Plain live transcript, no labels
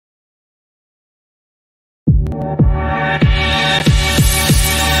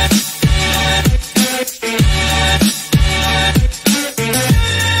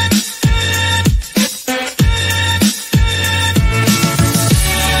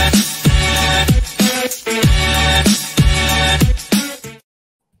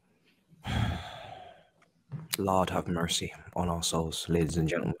Lord have mercy on our souls, ladies and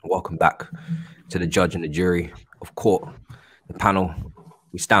gentlemen. Welcome back to the judge and the jury of court, the panel.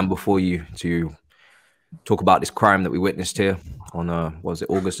 We stand before you to talk about this crime that we witnessed here on, was it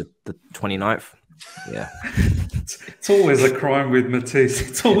August the 29th? Yeah. It's always a crime with Matisse.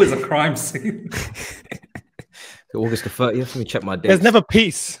 It's always a crime scene. August the 30th. Let me check my date. There's never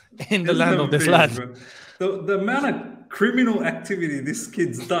peace in the land of this lad. The amount of criminal activity this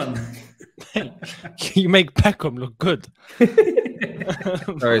kid's done. You make Beckham look good.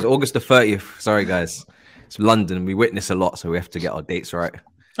 Sorry, it's August the 30th. Sorry, guys. It's London. We witness a lot, so we have to get our dates right.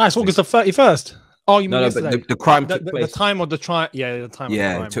 Ah, it's August the 31st. Oh, you mean no, but the crime took place. The time of the trial. Yeah, the time.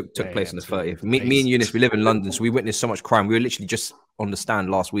 Yeah, of the it took place on the 30th. Me and Younes, we live in London, so we witnessed so much crime. We were literally just on the stand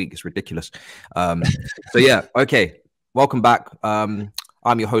last week. It's ridiculous. So yeah, okay. Welcome back. I'm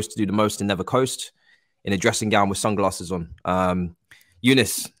your host to do the most and never coast, in a dressing gown with sunglasses on.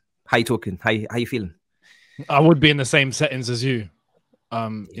 Younes, how you talking? How you feeling? I would be in the same settings as you.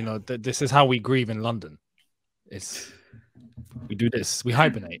 You know, this is how we grieve in London. We do this. We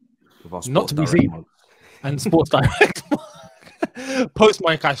hibernate. Not to be seen. And Sports Direct. Post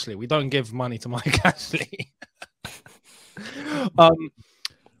Mike Ashley. We don't give money to Mike Ashley.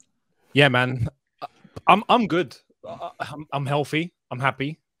 Yeah, man. I'm good. I'm healthy. I'm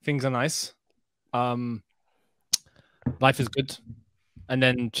happy. Things are nice. Life is good. And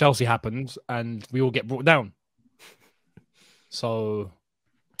then Chelsea happens and we all get brought down. So,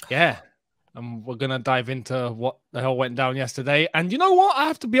 yeah. We're going to dive into what the hell went down yesterday. And you know what? I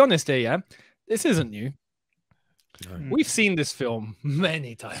have to be honest here, yeah? This isn't new. No. We've seen this film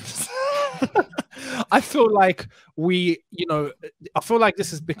many times. I feel like I feel like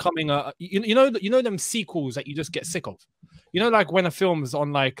this is becoming you know them sequels that you just get sick of. You know, like when a film is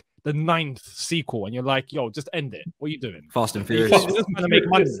on like the 9th sequel and you're like, yo, just end it. What are you doing? Fast and Furious. It's just trying to make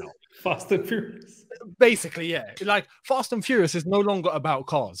money now. Fast and Furious. Basically, yeah. Like Fast and Furious is no longer about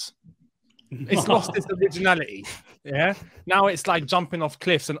cars. It's lost its originality. Yeah. Now it's like jumping off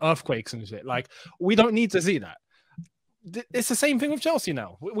cliffs and earthquakes and shit. Like, we don't need to see that. It's the same thing with Chelsea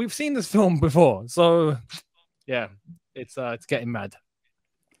now. We've seen this film before. So yeah, it's getting mad.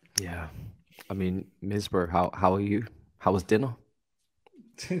 Yeah. I mean, Misbah, how are you? How was dinner?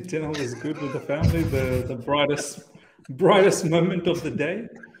 Dinner was good with the family. The brightest moment of the day.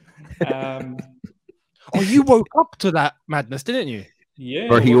 Oh, you woke up to that madness, didn't you? Yeah,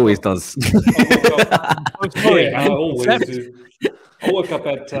 or he always does. I always do. I woke up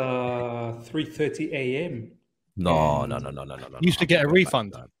at 3:30 a.m. No. You used to get a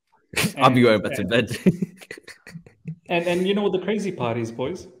refund. I'll be going back to bed. and you know what the crazy part is,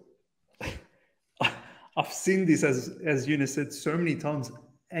 boys? I've seen this, as Younes said, so many times,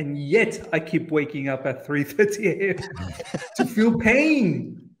 and yet I keep waking up at 3:30 a.m. to feel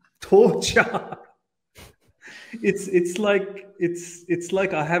pain, torture. It's like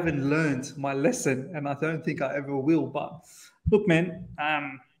I haven't learned my lesson, and I don't think I ever will. But look, man,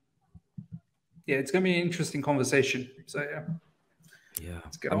 yeah, it's gonna be an interesting conversation. So yeah,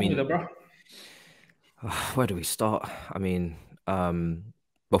 let's get on with it, bro. Where do we start? I mean,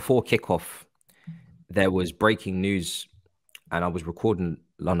 before kickoff, there was breaking news, and I was recording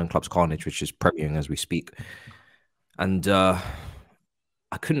London Club's Carnage, which is premiering as we speak, and I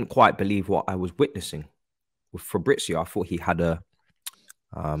couldn't quite believe what I was witnessing. With Fabrizio, I thought he had a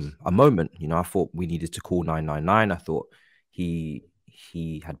moment. You know, I thought we needed to call 999. I thought he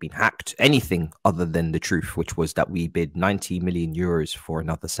had been hacked. Anything other than the truth, which was that we bid 90 million euros for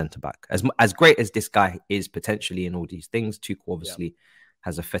another centre back. As great as this guy is potentially in all these things, Tuchel obviously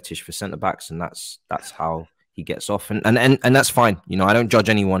has a fetish for centre backs, and that's how he gets off. And that's fine. You know, I don't judge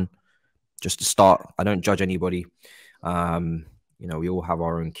anyone. Just to start, I don't judge anybody. You know, we all have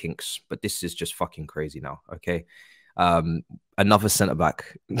our own kinks, but this is just fucking crazy now, okay? Another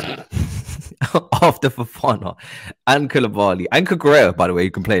centre-back after Fofana and Koulibaly and Cucurella, by the way,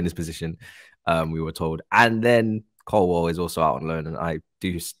 who can play in this position, we were told. And then Colwell is also out on loan, and I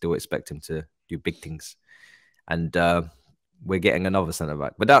do still expect him to do big things. And we're getting another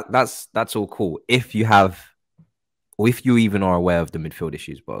centre-back. But that's all cool. If you have, or if you even are aware of the midfield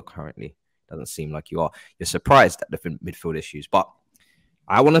issues, but currently doesn't seem like you are. You're surprised at the midfield issues. But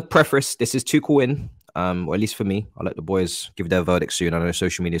I want to preface, this is Tuchel in, or at least for me. I'll let the boys give their verdict soon. I know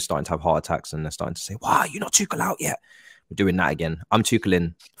social media is starting to have heart attacks and they're starting to say, wow, you're not Tuchel out yet. We're doing that again. I'm Tuchel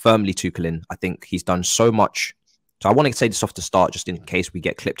in, firmly Tuchel in. I think he's done so much. So I want to say this off the start, just in case we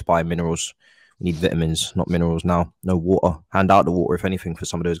get clipped by minerals. We need vitamins, not minerals now. No water. Hand out the water, if anything, for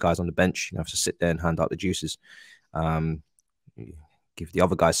some of those guys on the bench. You have to sit there and hand out the juices. Give the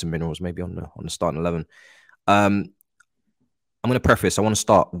other guys some minerals, maybe on the starting 11. I'm going to preface. I want to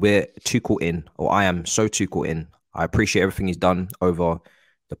start. We're Tuchel in, or I am so Tuchel in. I appreciate everything he's done over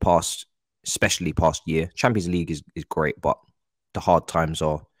the past, especially past year. Champions League is great, but the hard times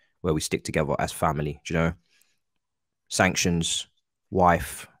are where we stick together as family. Do you know? Sanctions,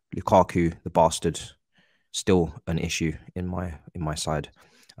 wife, Lukaku, the bastard, still an issue in my side.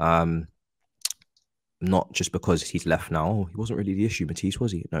 Not just because he's left now. Oh, he wasn't really the issue, Matisse,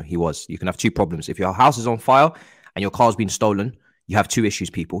 was he? No, he was. You can have two problems. If your house is on fire and your car's been stolen, you have two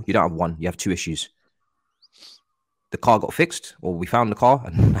issues, people. You don't have one. You have two issues. The car got fixed, or we found the car,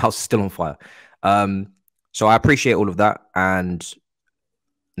 and the house is still on fire. So I appreciate all of that. And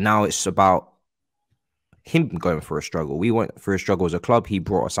now it's about him going through a struggle. We went through a struggle as a club. He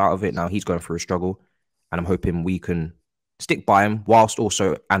brought us out of it. Now he's going through a struggle. And I'm hoping we can stick by him whilst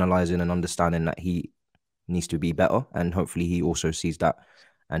also analysing and understanding that he needs to be better, and hopefully he also sees that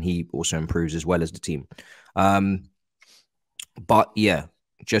and he also improves as well as the team. But yeah,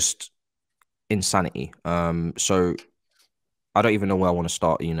 just insanity. So I don't even know where I want to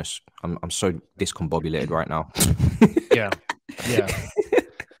start, Younes. I'm so discombobulated right now. Yeah.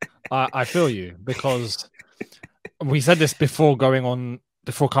 I feel you, because we said this before coming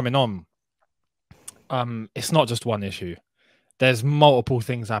on. It's not just one issue. There's multiple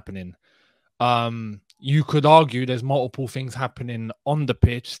things happening. You could argue there's multiple things happening on the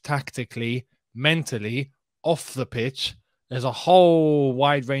pitch, tactically, mentally, off the pitch. There's a whole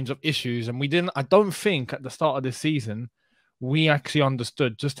wide range of issues. And I don't think at the start of this season, we actually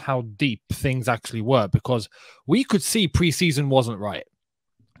understood just how deep things actually were, because we could see preseason wasn't right.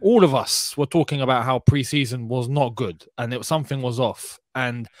 All of us were talking about how preseason was not good and something was off.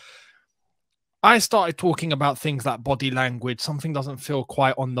 And I started talking about things like body language. Something doesn't feel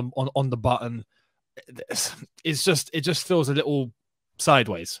quite on the button. It just feels a little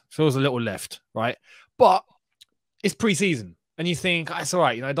sideways, feels a little left, right? But it's preseason, and you think it's all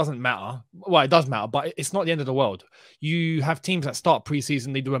right. It doesn't matter. Well, it does matter, but it's not the end of the world. You have teams that start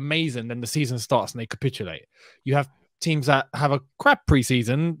preseason, they do amazing, then the season starts and they capitulate. You have teams that have a crap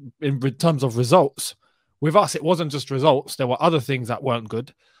preseason in terms of results. With us, it wasn't just results. There were other things that weren't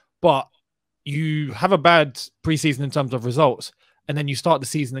good, but you have a bad preseason in terms of results, and then you start the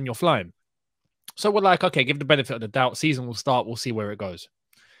season and you're flying. So we're like, okay, give the benefit of the doubt. Season will start. We'll see where it goes.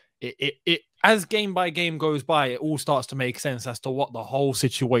 It as game by game goes by, it all starts to make sense as to what the whole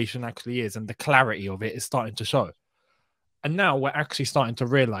situation actually is, and the clarity of it is starting to show. And now we're actually starting to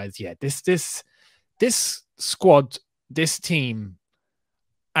realize, yeah, this squad, this team,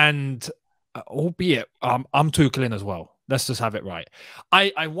 and albeit I'm Tuchel in as well. Let's just have it right.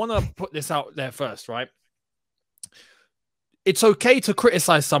 I want to put this out there first, right? It's okay to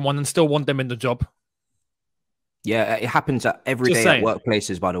criticize someone and still want them in the job. Yeah, it happens at every day at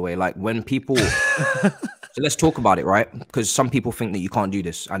workplaces, by the way. Like when people... So let's talk about it, right? Because some people think that you can't do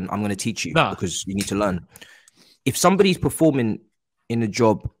this, and I'm going to teach you because you need to learn. If somebody's performing in a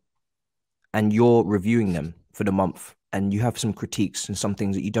job and you're reviewing them for the month and you have some critiques and some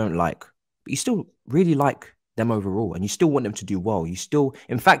things that you don't like, but you still really like them overall and you still want them to do well,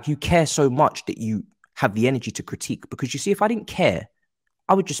 in fact, you care so much that you have the energy to critique, because you see, if I didn't care,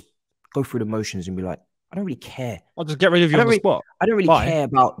 I would just go through the motions and be like, I don't really care. I'll just get rid of you on the spot. I don't really care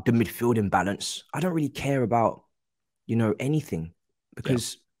about the midfield imbalance. I don't really care about, anything,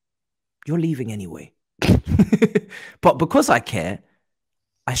 because you're leaving anyway. But because I care,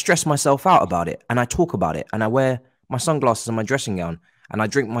 I stress myself out about it, and I talk about it, and I wear my sunglasses and my dressing gown, and I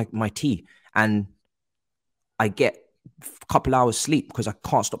drink my tea, and I get a couple hours sleep because I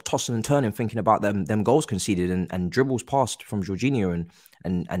can't stop tossing and turning thinking about them goals conceded and dribbles passed from Jorginho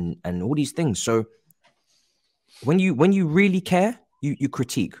and all these things. So when you really care, you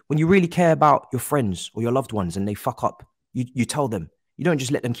critique. When you really care about your friends or your loved ones and they fuck up, you tell them. You don't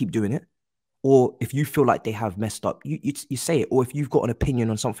just let them keep doing it. Or if you feel like they have messed up, you say it. Or if you've got an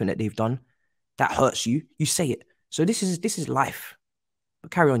opinion on something that they've done that hurts you, you say it. So this is life. But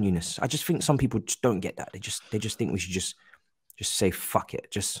carry on, Younes. I just think some people just don't get that. They just think we should just say fuck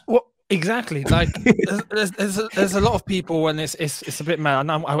it. Exactly. Like there's a lot of people, and it's a bit mad.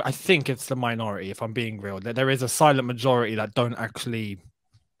 And I think it's the minority, if I'm being real. That there is a silent majority that don't actually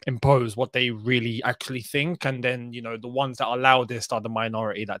impose what they really actually think, and then the ones that are loudest are the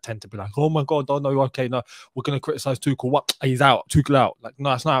minority that tend to be like, oh my god, oh no, okay, no, we're gonna criticize Tuchel. What? He's out. Tuchel out. Like,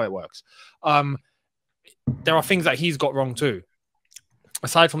 no, that's not how it works. There are things that he's got wrong too.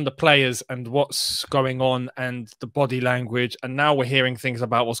 Aside from the players and what's going on and the body language, and now we're hearing things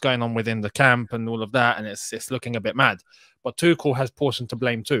about what's going on within the camp and all of that, and it's looking a bit mad. But Tuchel has portion to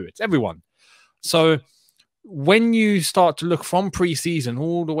blame too. It's everyone. So when you start to look from pre-season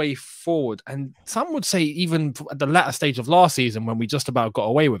all the way forward, and some would say even at the latter stage of last season when we just about got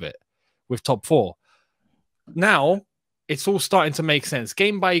away with it, with top 4, now it's all starting to make sense.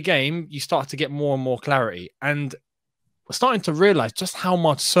 Game by game, you start to get more and more clarity. And we're starting to realize just how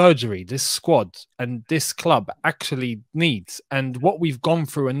much surgery this squad and this club actually needs, and what we've gone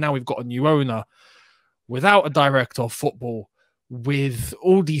through. And now we've got a new owner without a director of football, with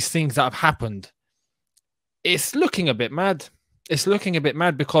all these things that have happened. It's looking a bit mad. It's looking a bit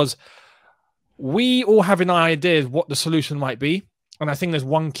mad because we all have an idea of what the solution might be. And I think there's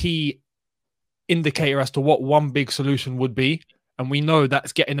one key indicator as to what one big solution would be. And we know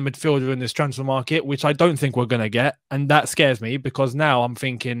that's getting a midfielder in this transfer market, which I don't think we're going to get. And that scares me because now I'm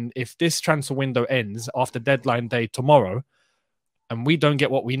thinking if this transfer window ends after deadline day tomorrow and we don't get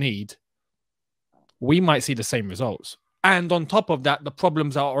what we need, we might see the same results. And on top of that, the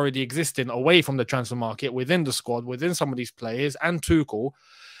problems are already existing away from the transfer market, within the squad, within some of these players and Tuchel.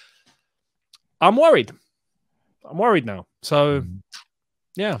 I'm worried. I'm worried now. So,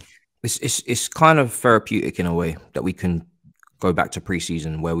 yeah. It's kind of therapeutic in a way that we can go back to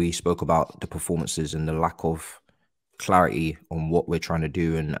pre-season where we spoke about the performances and the lack of clarity on what we're trying to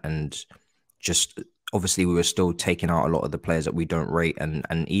do. And just obviously we were still taking out a lot of the players that we don't rate.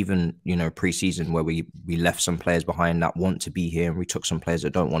 And even, you know, pre-season where we left some players behind that want to be here and we took some players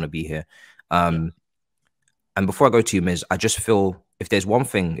that don't want to be here. And before I go to you, Miz, I just feel if there's one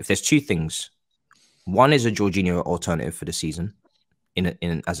thing, if there's two things, one is a Jorginho alternative for the season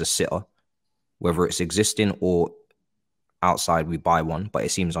in as a sitter, whether it's existing or outside, we buy one, but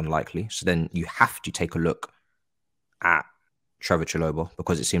it seems unlikely. So then you have to take a look at Trevor Chalobah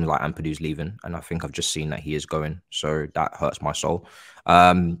because it seems like Ampadu's leaving, and I think I've just seen that he is going, so that hurts my soul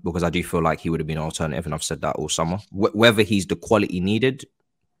because I do feel like he would have been an alternative, and I've said that all summer. Whether he's the quality needed,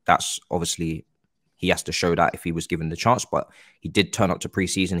 that's obviously he has to show that if he was given the chance, but he did turn up to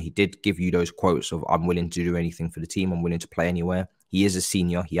pre-season. He did give you those quotes of I'm willing to do anything for the team, I'm willing to play anywhere. He is a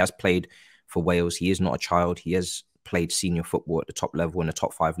senior, he has played for Wales, he is not a child, he has played senior football at the top level in the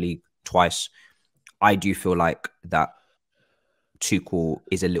top 5 league twice. I do feel like that Tuchel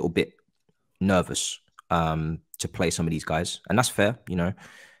is a little bit nervous to play some of these guys, and that's fair, you know.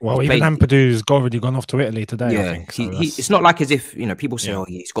 Well, even Ampadu's already gone off to Italy today. Yeah, I think so it's not like as if, you know, people say, oh,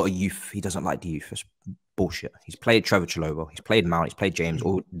 he's got a youth, he doesn't like the youth. That's bullshit. He's played Trevor Chalobah, he's played Mount, he's played James.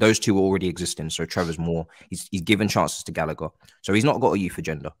 All those two are already existing. So Trevor's more, he's given chances to Gallagher, so he's not got a youth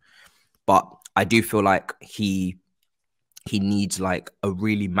agenda. But I do feel like he needs like a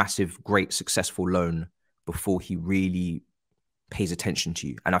really massive, great, successful loan before he really pays attention to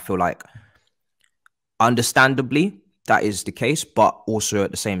you. And I feel like understandably that is the case, but also at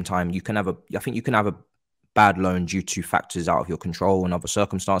the same time, I think you can have a bad loan due to factors out of your control and other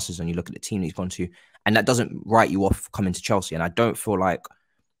circumstances. And you look at the team that he's gone to, and that doesn't write you off coming to Chelsea. And I don't feel like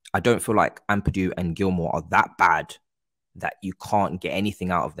Ampadu and Gilmore are that bad that you can't get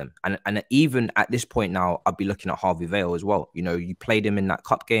anything out of them. And even at this point now, I'd be looking at Harvey Vale as well. You know, you played him in that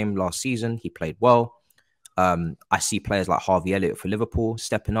cup game last season. He played well. I see players like Harvey Elliott for Liverpool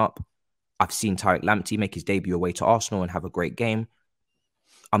stepping up. I've seen Tariq Lamptey make his debut away to Arsenal and have a great game.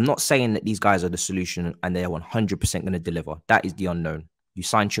 I'm not saying that these guys are the solution and they're 100% going to deliver. That is the unknown. You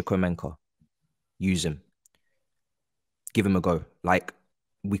sign Chukwuemeka. Use him. Give him a go. Like,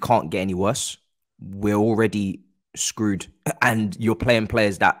 we can't get any worse. We're already screwed. And you're playing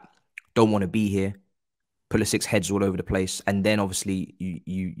players that don't want to be here. Pulisic's heads all over the place. And then, obviously,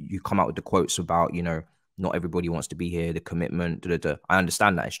 you come out with the quotes about, you know, not everybody wants to be here, the commitment, I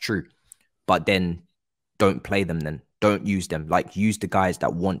understand that, it's true. But then don't play them then. Don't use them. Like, use the guys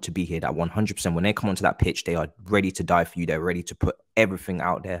that want to be here, that 100%. When they come onto that pitch, they are ready to die for you. They're ready to put everything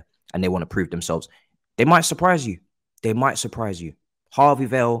out there and they want to prove themselves. They might surprise you. They might surprise you. Harvey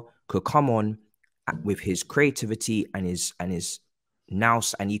Vale could come on with his creativity and his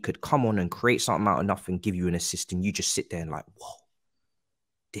nous, and he could come on and create something out of nothing, give you an assist, and you just sit there and like, whoa,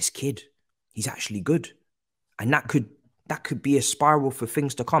 this kid, he's actually good. And that could be a spiral for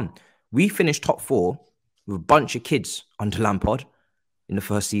things to come. We finished top 4 with a bunch of kids under Lampard in the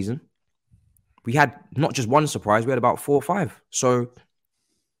first season. We had not just one surprise, we had about 4 or 5. So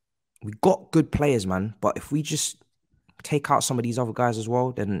we got good players, man. But if we just take out some of these other guys as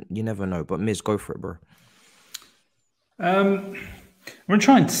well, then you never know. But Miz, go for it, bro. I'm going to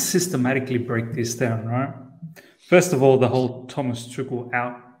try and systematically break this down, right? First of all, the whole Thomas Tuchel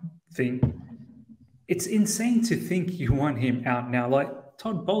out thing. It's insane to think you want him out now. Like,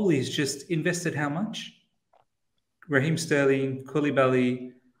 Todd Bowley's just invested how much? Raheem Sterling,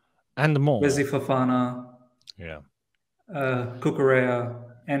 Koulibaly, and more. Wesley Fofana, yeah, Cucurella,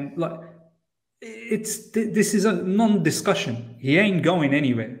 and like this is a non-discussion. He ain't going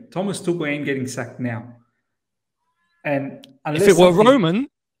anywhere. Thomas Tuchel ain't getting sacked now. And if it were Roman,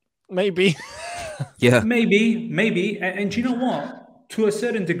 maybe. Yeah, maybe. And you know what? To a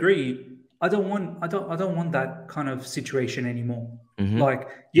certain degree, I don't want that kind of situation anymore. Like,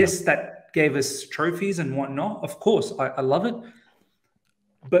 yes, that gave us trophies and whatnot. Of course, I love it.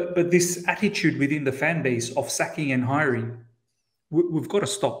 But this attitude within the fan base of sacking and hiring, we've got to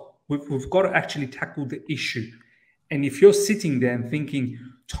stop. We've got to actually tackle the issue. And if you're sitting there and thinking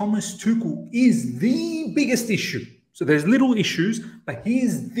Thomas Tuchel is the biggest issue, so there's little issues, but he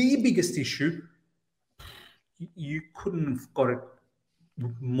is the biggest issue, you couldn't have got it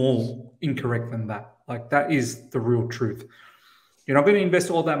more incorrect than that. Like, that is the real truth. You're not going to invest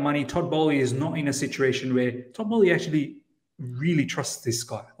all that money. Todd Bowley is not in a situation where Todd Bowley actually really trusts this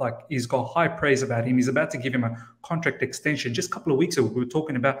guy. Like, he's got high praise about him. He's about to give him a contract extension. Just a couple of weeks ago, we were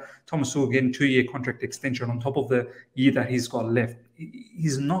talking about Thomas Tuchel getting 2-year contract extension on top of the year that he's got left.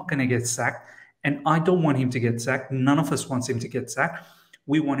 He's not going to get sacked, and I don't want him to get sacked. None of us wants him to get sacked.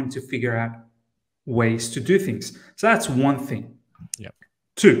 We want him to figure out ways to do things. So that's one thing. Yep.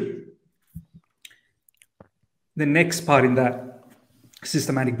 2, the next part in that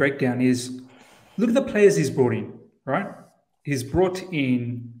systematic breakdown is, look at the players he's brought in, right? He's brought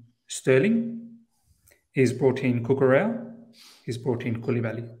in Sterling. He's brought in Cucurella. He's brought in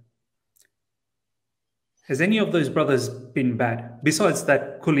Koulibaly. Has any of those brothers been bad? Besides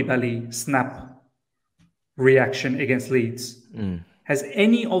that Koulibaly snap reaction against Leeds, has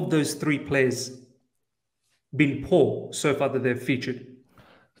any of those 3 players been poor so far that they've featured?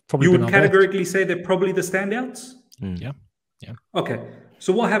 Probably you would categorically say they're probably the standouts? Yeah. Okay.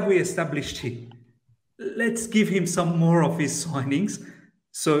 So what have we established here? Let's give him some more of his signings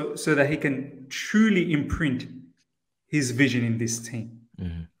so that he can truly imprint his vision in this team.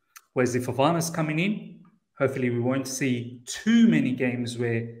 Whereas if Fofana's coming in, hopefully we won't see too many games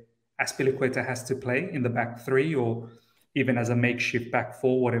where Azpilicueta has to play in the back 3 or even as a makeshift back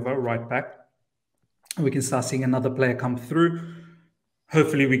 4, whatever, right back. We can start seeing another player come through.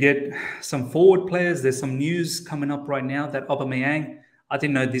 Hopefully we get some forward players. There's some news coming up right now that Aubameyang, I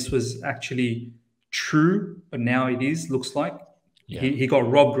didn't know this was actually true, but now it is, looks like. Yeah. He got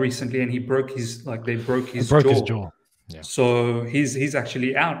robbed recently and they broke his jaw. Yeah. So he's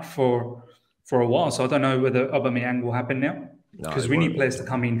actually out for a while. So I don't know whether Aubameyang will happen now. Because we need players to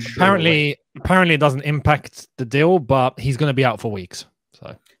come in. Apparently it doesn't impact the deal, but he's going to be out for weeks.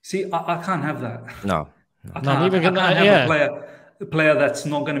 So see, I can't have that. No. I can't have a player that's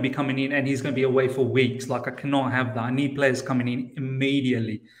not going to be coming in and he's going to be away for weeks. Like, I cannot have that. I need players coming in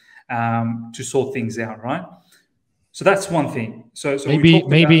immediately to sort things out, right? So that's one thing. So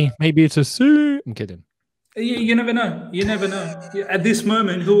maybe it's a suit. I'm kidding. You never know. You never know. At this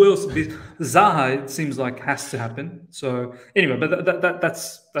moment, who else? Zaha, it seems like, has to happen. So anyway, but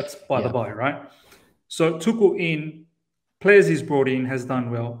that's by the by, right? So Tuchel in, players he's brought in has done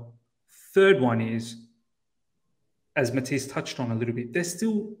well. Third one is, as Matisse touched on a little bit, there's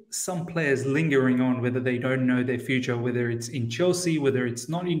still some players lingering on whether they don't know their future, whether it's in Chelsea, whether it's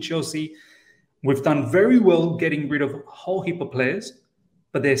not in Chelsea. We've done very well getting rid of a whole heap of players,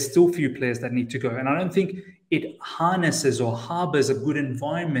 but there's still few players that need to go. And I don't think it harnesses or harbors a good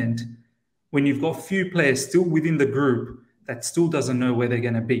environment when you've got few players still within the group that still doesn't know where they're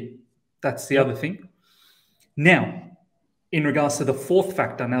going to be. That's the other thing. Now, in regards to the fourth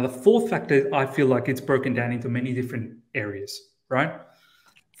factor. Now, the fourth factor, I feel like it's broken down into many different areas, right?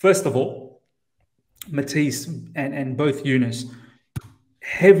 First of all, Matisse and both Younes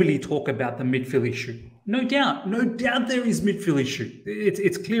heavily talk about the midfield issue. No doubt there is midfield issue.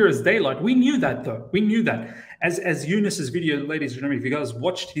 It's clear as daylight. We knew that, though. We knew that. As Younes's video, ladies and gentlemen, if you guys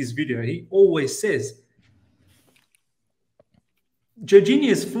watched his video, he always says,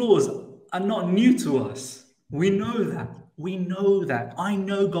 Jorginho's flaws are not new to us. We know that. We know that. I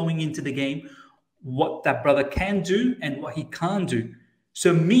know going into the game what that brother can do and what he can't do.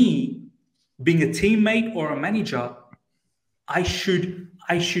 So me, being a teammate or a manager, I should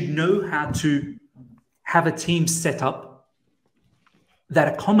know how to have a team set up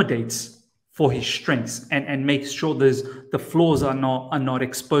that accommodates for his strengths and makes sure the flaws are not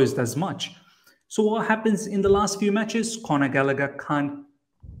exposed as much. So what happens in the last few matches? Conor Gallagher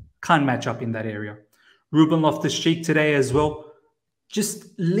can't match up in that area. Ruben Loftus-Cheek today as well, just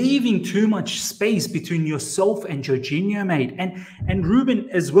leaving too much space between yourself and Jorginho, mate. And Ruben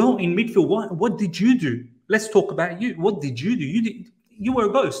as well in midfield. What did you do? Let's talk about you. What did you do? You were a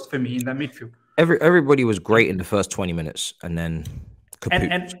ghost for me in that midfield. Everybody was great in the first 20 minutes and then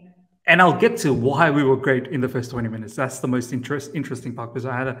kaput. And I'll get to why we were great in the first 20 minutes. That's the most interesting part, because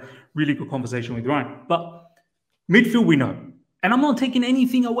I had a really good conversation with Ryan. But midfield, we know. And I'm not taking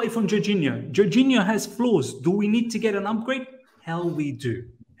anything away from Jorginho. Jorginho has flaws. Do we need to get an upgrade? Hell, we do.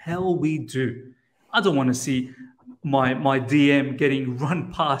 Hell, we do. I don't want to see my DM getting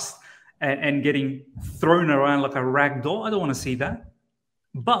run past and getting thrown around like a rag doll. I don't want to see that.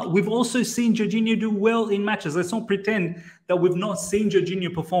 But we've also seen Jorginho do well in matches. Let's not pretend that we've not seen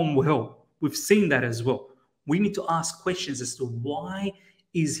Jorginho perform well. We've seen that as well. We need to ask questions as to why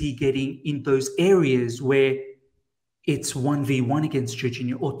is he getting in those areas where it's 1v1 against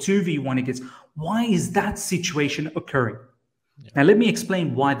Jorginho or 2v1 against. Why is that situation occurring? Yeah. Now, let me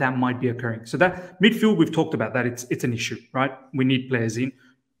explain why that might be occurring. So that midfield, we've talked about that. It's an issue, right? We need players in.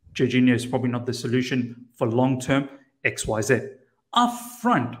 Jorginho is probably not the solution for long-term XYZ. Up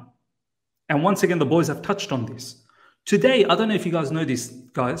front, and once again, the boys have touched on this. Today, I don't know if you guys know this,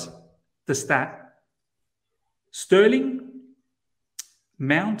 guys, the stat. Sterling,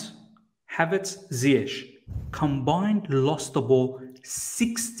 Mount, Havertz, Ziyech combined lost the ball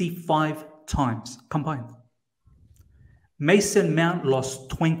 65 times. Combined. Mason Mount lost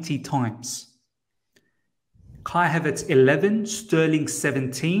 20 times. Kai Havertz 11, Sterling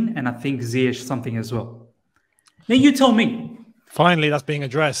 17, and I think Ziyech something as well. Now you tell me. Finally, that's being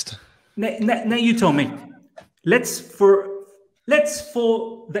addressed. Now you tell me. Let's for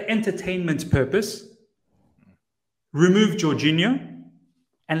the entertainment purpose, remove Jorginho,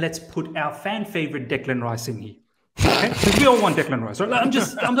 and let's put our fan favorite Declan Rice in here. Okay? Because we all want Declan Rice, right?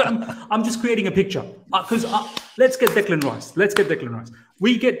 I'm just creating a picture. Because let's get Declan Rice. Let's get Declan Rice.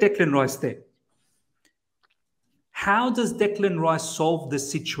 We get Declan Rice there. How does Declan Rice solve the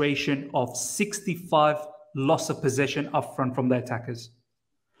situation of 65 loss of possession up front from the attackers?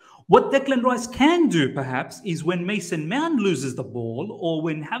 What Declan Rice can do, perhaps, is when Mason Mount loses the ball or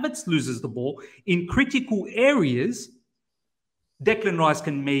when Havertz loses the ball in critical areas, Declan Rice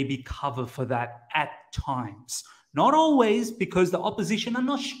can maybe cover for that at times. Not always, because the opposition are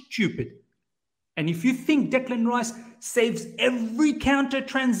not stupid. And if you think Declan Rice saves every counter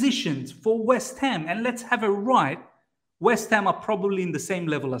transitions for West Ham, and let's have it right, West Ham are probably in the same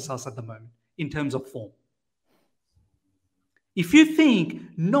level as us at the moment in terms of form. If you think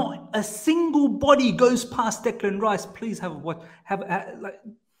not a single body goes past Declan Rice, please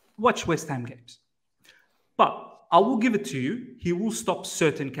watch West Ham games. But I will give it to you. He will stop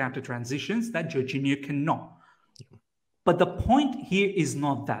certain counter transitions that Jorginho cannot. But the point here is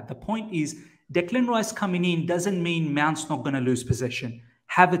not that. The point is Declan Rice coming in doesn't mean Mount's not going to lose possession.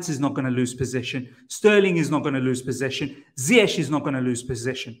 Havertz is not going to lose possession. Sterling is not going to lose possession. Ziyech is not going to lose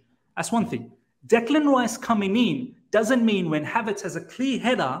possession. That's one thing. Declan Rice coming in doesn't mean when Havertz has a clear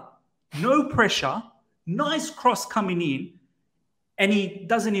header, no pressure, nice cross coming in, and he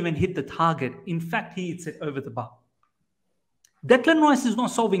doesn't even hit the target. In fact, he hits it over the bar. Declan Rice is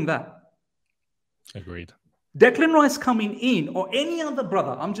not solving that. Agreed. Declan Rice coming in, or any other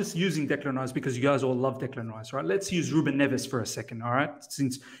brother, I'm just using Declan Rice because you guys all love Declan Rice, right? Let's use Ruben Neves for a second, all right?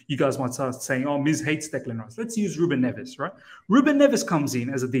 Since you guys might start saying, oh, Miz hates Declan Rice. Let's use Ruben Neves, right? Ruben Neves comes in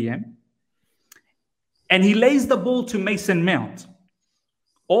as a DM, and he lays the ball to Mason Mount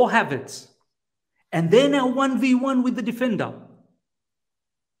or Havertz, and they're now 1v1 with the defender.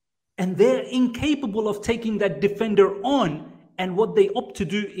 And they're incapable of taking that defender on, and what they opt to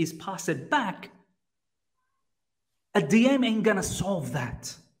do is pass it back. A DM ain't gonna solve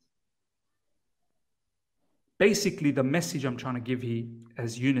that. Basically, the message I'm trying to give here,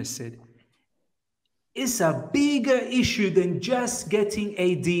 as Younes said, is a bigger issue than just getting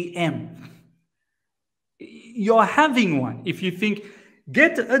a DM. You're having one. If you think,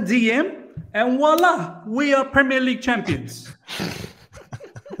 get a DM and voila, we are Premier League champions.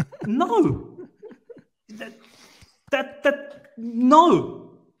 No.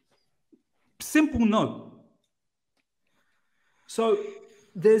 No. Simple no. So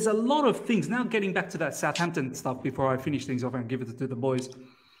there's a lot of things. Now getting back to that Southampton stuff before I finish things off and give it to the boys. Do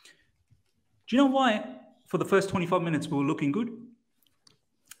you know why for the first 25 minutes we were looking good?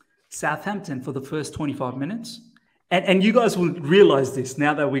 Southampton for the first 25 minutes. And you guys will realize this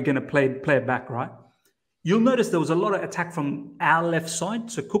now that we're going to play it back, right? You'll notice there was a lot of attack from our left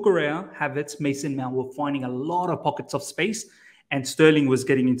side. So Cucurella, Havertz, Mason Mount were finding a lot of pockets of space. And Sterling was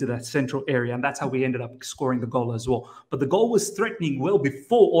getting into that central area. And that's how we ended up scoring the goal as well. But the goal was threatening well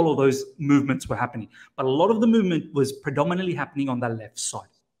before all of those movements were happening. But a lot of the movement was predominantly happening on that left side.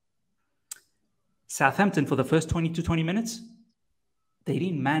 Southampton, for the first 20 to 20 minutes, they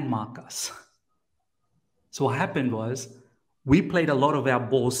didn't man mark us. So what happened was we played a lot of our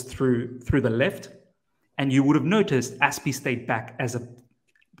balls through the left. And you would have noticed Aspie stayed back as a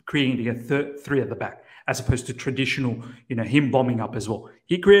creating a three at the back, as opposed to traditional, him bombing up as well.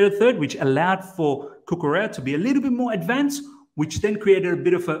 He created a third, which allowed for Cucurella to be a little bit more advanced, which then created a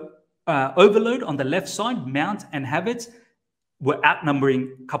bit of a overload on the left side. Mount and Havertz were outnumbering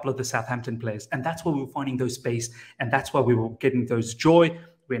a couple of the Southampton players. And that's why we were finding those space. And that's why we were getting those joy.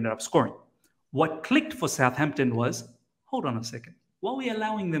 We ended up scoring. What clicked for Southampton was, hold on a second, why are we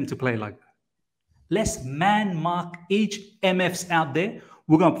allowing them to play like that? Let's man mark each MFs out there.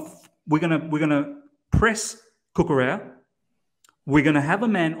 We're gonna press Cucurella. We're gonna have a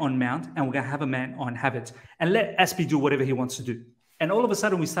man on Mount, and we're gonna have a man on Havertz, and let Aspie do whatever he wants to do. And all of a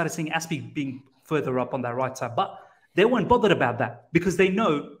sudden, we started seeing Aspie being further up on that right side, but they weren't bothered about that because they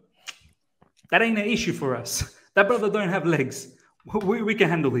know that ain't an issue for us. That brother don't have legs. We can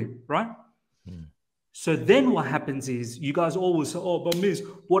handle him, right? So then what happens is you guys always say, oh, but Miz,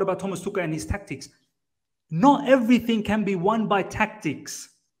 what about Thomas Tuchel and his tactics? Not everything can be won by tactics.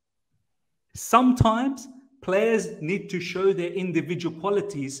 Sometimes players need to show their individual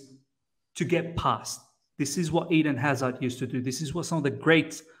qualities to get past. This is what Eden Hazard used to do. This is what some of the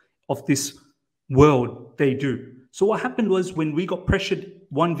greats of this world, they do. So what happened was when we got pressured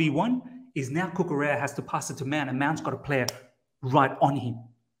 1v1 is now Cucurella has to pass it to Mount, and Mount's got a player right on him.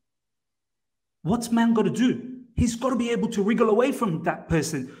 What's Mount got to do? He's got to be able to wriggle away from that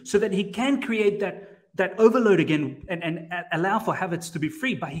person so that he can create that overload again and allow for Havertz to be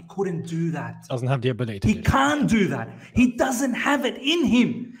free, but he couldn't do that. Doesn't have the ability to He can't do that. He doesn't have it in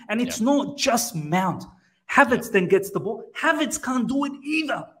him. And it's not just Mount. Havertz then gets the ball. Havertz can't do it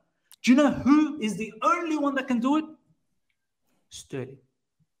either. Do you know who is the only one that can do it? Sterling.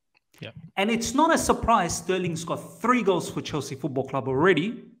 Yeah. And it's not a surprise Sterling's got 3 goals for Chelsea Football Club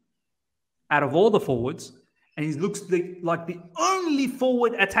already out of all the forwards. And he looks like the only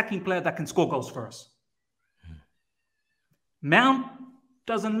forward attacking player that can score goals for us. Mount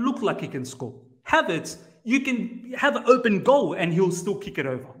doesn't look like he can score. Havertz, you can have an open goal and he'll still kick it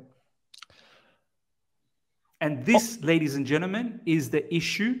over. And this, ladies and gentlemen, is the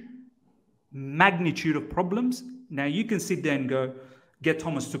issue, magnitude of problems. Now, you can sit there and go, get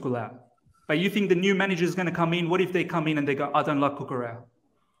Thomas Tuchel out. But you think the new manager is going to come in? What if they come in and they go, I don't like Cucurella?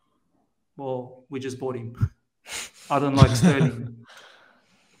 Well, we just bought him. I don't like Sterling.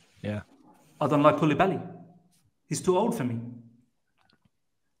 Yeah. I don't like Koulibaly. He's too old for me.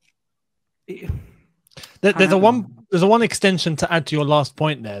 There's a one extension to add to your last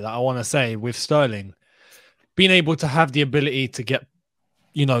point there that I want to say with Sterling. Being able to have the ability to get,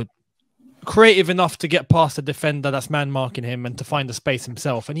 creative enough to get past the defender that's man marking him and to find the space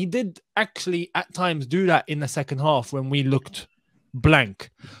himself. And he did actually at times do that in the second half when we looked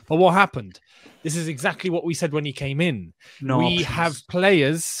blank. But what happened? This is exactly what we said when he came in. We have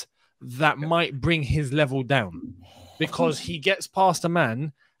players that might bring his level down because he gets past a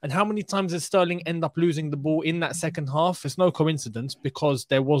man. And how many times did Sterling end up losing the ball in that second half? It's no coincidence because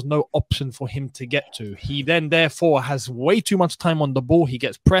there was no option for him to get to. He then, therefore, has way too much time on the ball. He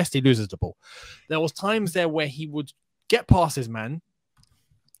gets pressed. He loses the ball. There was times there where he would get past his man,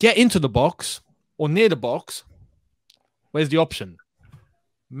 get into the box or near the box. Where's the option?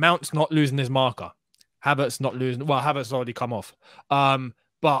 Mount's not losing his marker. Havertz not losing. Well, Havertz already come off.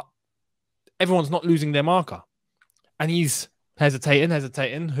 But everyone's not losing their marker. And he's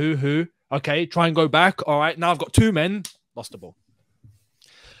hesitating. Who? Okay, try and go back. All right, now I've got 2 men. Lost the ball.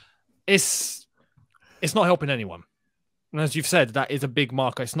 It's not helping anyone. And as you've said, that is a big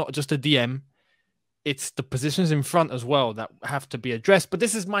marker. It's not just a DM. It's the positions in front as well that have to be addressed. But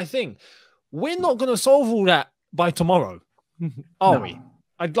this is my thing. We're not going to solve all that by tomorrow, are we?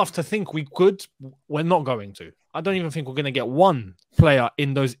 I'd love to think we could. We're not going to. I don't even think we're going to get one player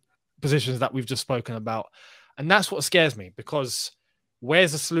in those positions that we've just spoken about. And that's what scares me because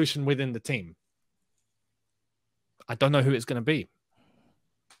where's the solution within the team? I don't know who it's going to be.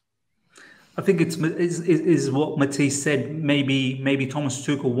 I think is what Matisse said. Maybe Thomas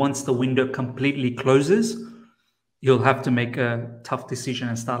Tuchel, once the window completely closes, you'll have to make a tough decision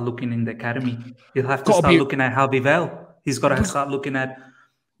and start looking in the academy. You'll have to start looking at Harvey Vale. He's got to start looking at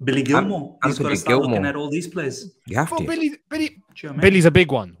Billy Gilmore. He's got to start looking at all these players. You have to. Billy's a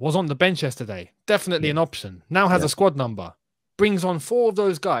big one. Was on the bench yesterday. Definitely an option. Now has a squad number. Brings on 4 of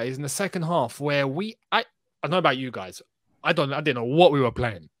those guys in the second half where I don't know about you guys. I didn't know what we were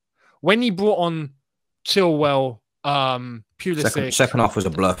playing. When he brought on Chilwell, Pulisic. Second half was a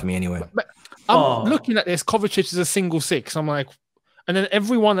blur for me anyway. I'm looking at this. Kovacic is a single 6. I'm like, and then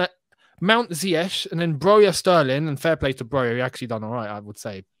everyone at Mount, Ziyech, and then Broja, Sterling, and fair play to Broja. He actually done all right, I would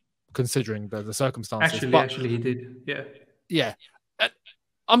say, considering the circumstances. Actually, he did. Yeah. Yeah.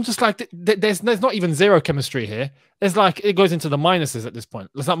 I'm just like, there's not even zero chemistry here. It's like it goes into the minuses at this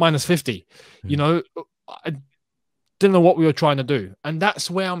point. It's like minus 50. You know, I didn't know what we were trying to do, and that's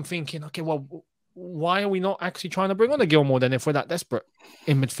where I'm thinking, okay, well, why are we not actually trying to bring on a Gilmore then if we're that desperate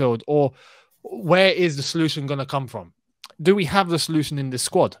in midfield? Or where is the solution going to come from? Do we have the solution in this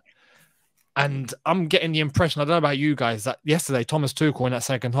squad? And I'm getting the impression, I don't know about you guys, that yesterday Thomas Tuchel in that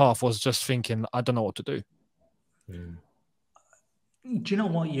second half was just thinking, I don't know what to do. Do you know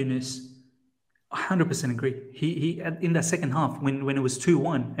what, Younes? 100% agree. He in that second half, when it was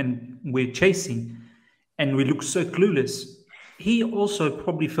 2-1 and we're chasing and we look so clueless, he also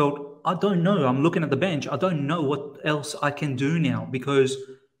probably felt, I don't know, I'm looking at the bench, I don't know what else I can do now, because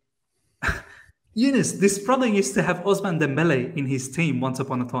Younes, this brother used to have Osman Dembele in his team once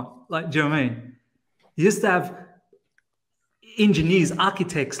upon a time. Like, do you know what I mean? He used to have engineers,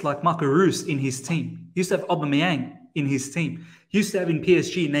 architects like Marco Reus in his team. He used to have Aubameyang in his team. He used to have in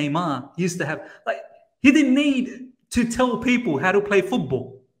PSG Neymar. He used to have, like, he didn't need to tell people how to play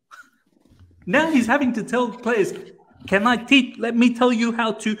football. Now he's having to tell players, can I teach? Let me tell you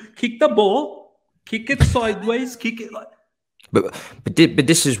how to kick the ball, kick it sideways, kick it like. But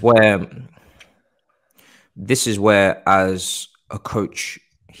this is where as a coach,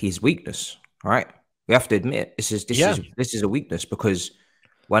 his weakness. All right, we have to admit this is a weakness, because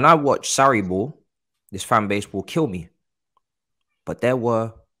when I watch Sarri ball, this fan base will kill me. But there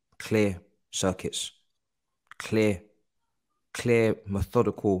were clear circuits, clear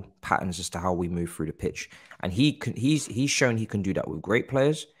methodical patterns as to how we move through the pitch, and he's shown he can do that with great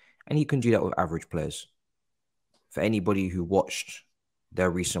players, and he can do that with average players. For anybody who watched their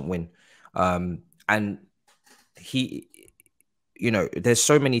recent win, and he, you know, there's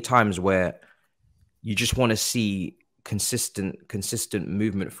so many times where you just want to see consistent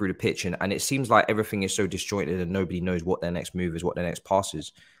movement through the pitch, and it seems like everything is so disjointed and nobody knows what their next move is, what their next pass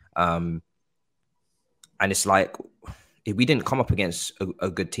is, and it's like, we didn't come up against a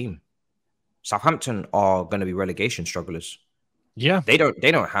good team. Southampton are going to be relegation strugglers. Yeah, they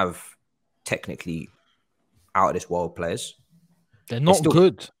don't have technically out of this world players. They're not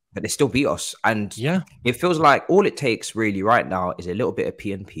good, but they still beat us. And yeah, it feels like all it takes really right now is a little bit of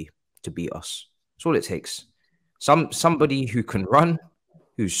PNP to beat us. That's all it takes. Somebody who can run,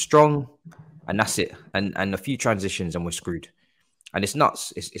 who's strong, and that's it. And a few transitions and we're screwed. And it's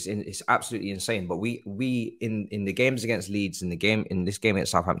nuts. It's absolutely insane. But we in the games against Leeds, in this game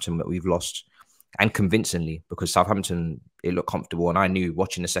against Southampton, that we've lost, and convincingly, because Southampton, it looked comfortable, and I knew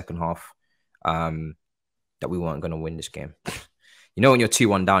watching the second half that we weren't going to win this game. You know, when you're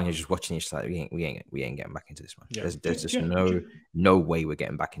 2-1 down, you're just watching. It's like we ain't getting back into this one. Yeah. There's just no way we're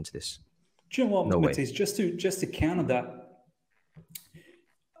getting back into this. Do you know what, no Matisse, just to counter that,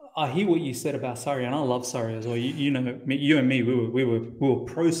 I hear what you said about Sarri, and I love Sarri as well. You know, you and me, we were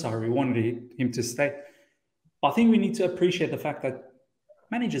pro Sarri. We wanted him to stay. I think we need to appreciate the fact that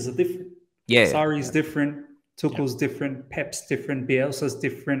managers are different. Yeah, Sarri's different, Tuchel's different, Pep's different, Bielsa's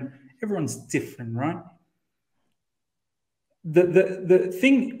different. Everyone's different, right? The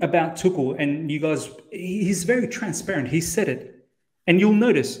thing about Tuchel, and you guys, he's very transparent. He said it, and you'll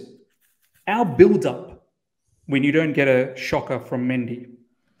notice our build-up when you don't get a shocker from Mendy.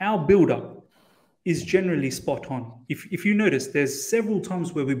 Our build-up is generally spot on. If you notice, there's several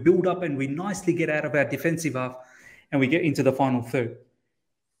times where we build up and we nicely get out of our defensive half and we get into the final third.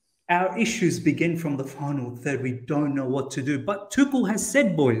 Our issues begin from the final third. We don't know what to do. But Tuchel has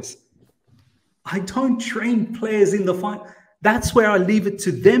said, boys, I don't train players in the final. That's where I leave it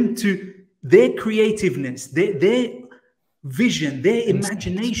to them, to their creativeness, their vision, their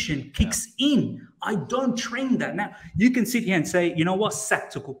imagination kicks in. I don't train that. Now, you can sit here and say, you know what,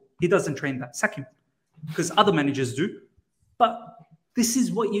 sack Tuchel. He doesn't train that. Sack him. Because other managers do. But this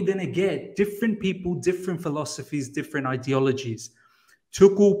is what you're going to get. Different people, different philosophies, different ideologies.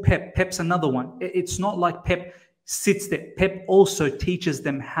 Tuchel, Pep's another one. It's not like Pep sits there. Pep also teaches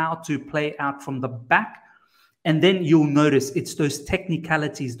them how to play out from the back. And then you'll notice it's those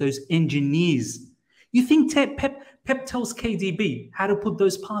technicalities, those engineers. You think Pep tells KDB how to put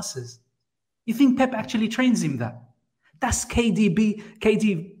those passes? You think Pep actually trains him that? That's KDB's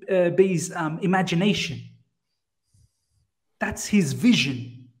imagination. That's his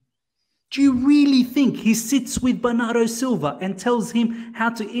vision. Do you really think he sits with Bernardo Silva and tells him how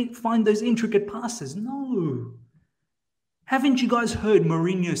to find those intricate passes? No. Haven't you guys heard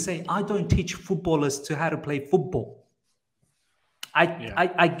Mourinho say, I don't teach footballers how to play football.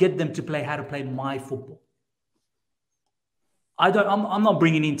 I get them to play how to play my football. I'm not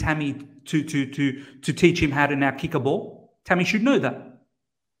bringing in Tammy to teach him how to now kick a ball. Tammy should know that.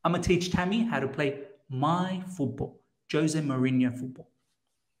 I'm going to teach Tammy how to play my football, Jose Mourinho football.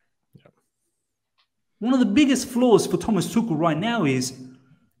 one of the biggest flaws for Thomas Tuchel right now is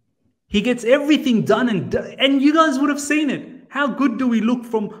he gets everything done, and you guys would have seen it. How good do we look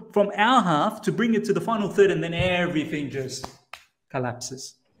from our half to bring it to the final third, and then everything just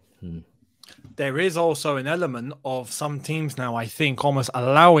collapses? There is also an element of some teams now, I think, almost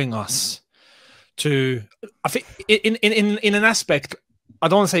allowing us to, I think in an aspect, I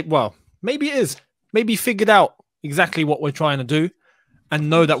don't want to say, well, maybe it is, maybe figured out exactly what we're trying to do and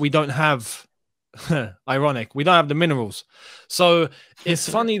know that we don't have, ironic, we don't have the minerals. So it's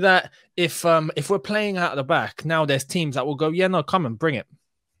funny that if we're playing out of the back, now there's teams that will go, yeah, no, come and bring it.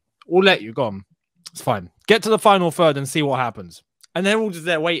 We'll let you go on. It's fine. Get to the final third and see what happens. And they're all just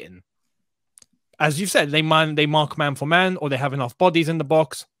there waiting. As you said, they mark man for man, or they have enough bodies in the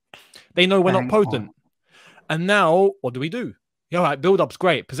box. They know we're not potent. And now, what do? Yeah, all right, build-up's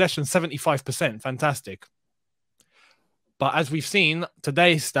great. Possession, 75%. Fantastic. But as we've seen,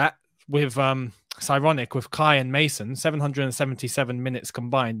 today's stat with, it's ironic, with Kai and Mason, 777 minutes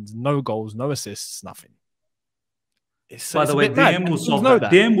combined, no goals, no assists, nothing. By the way, DM will solve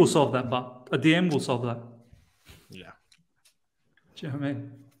that. DM will solve that, but a DM will solve that. Yeah. Do you know what I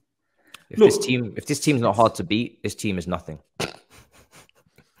mean? If this team's not hard to beat, this team is nothing.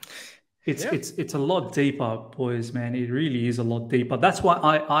 It's a lot deeper, boys, man. It really is a lot deeper. That's why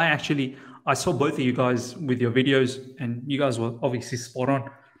I saw both of you guys with your videos, and you guys were obviously spot on.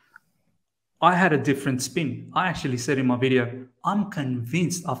 I had a different spin. I actually said in my video, I'm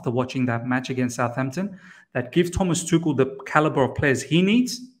convinced after watching that match against Southampton that give Thomas Tuchel the caliber of players he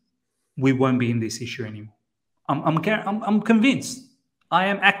needs, we won't be in this issue anymore. I'm convinced. I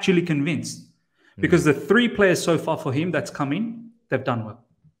am actually convinced, because the 3 players so far for him that's come in, they've done well.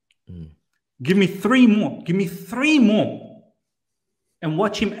 Give me 3 more. Give me 3 more. And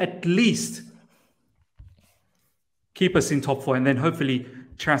watch him at least keep us in top 4. And then hopefully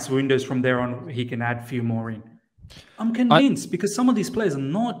transfer windows from there on, he can add a few more in. I'm convinced, because some of these players are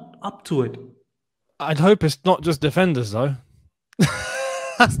not up to it. I'd hope it's not just defenders, though.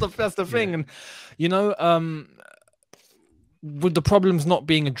 that's the thing. And, you know, with the problems not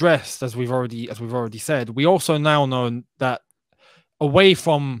being addressed, as we've already said, we also now know that away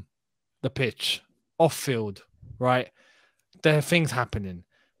from the pitch, off field, right, there are things happening.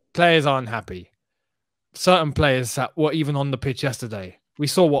 Players aren't happy. Certain players that were even on the pitch yesterday. We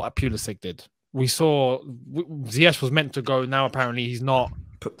saw what Pulisic did. We saw Ziyech was meant to go. Now apparently he's not.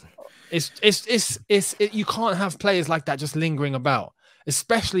 You can't have players like that just lingering about.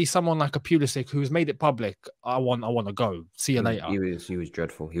 Especially someone like a Pulisic who's made it public. I want to go. See you later. He was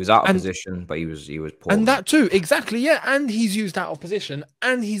dreadful. He was out of position, but he was poor. And that too, exactly, yeah. And he's used out of position,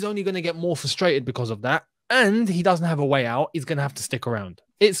 and he's only going to get more frustrated because of that. And he doesn't have a way out. He's going to have to stick around.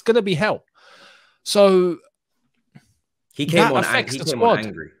 It's going to be hell. So he came on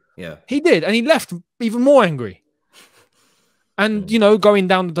angry. Yeah, he did, and he left even more angry. And you know, going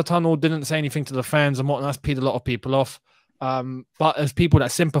down the tunnel, didn't say anything to the fans and whatnot. That's peed a lot of people off. But as people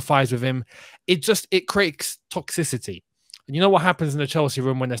that sympathize with him, it creates toxicity. And you know what happens in the Chelsea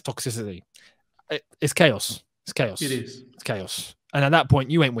room when there's toxicity? It's chaos. It's chaos. It is. It's chaos. And at that point,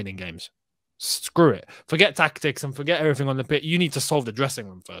 you ain't winning games. Screw it. Forget tactics and forget everything on the pitch. You need to solve the dressing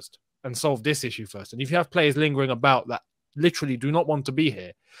room first and solve this issue first. And if you have players lingering about that literally do not want to be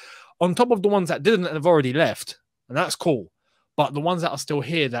here, on top of the ones that didn't and have already left, and that's cool, but the ones that are still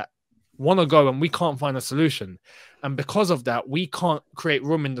here that want to go and we can't find a solution. And because of that, we can't create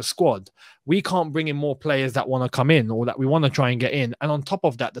room in the squad. We can't bring in more players that want to come in or that we want to try and get in. And on top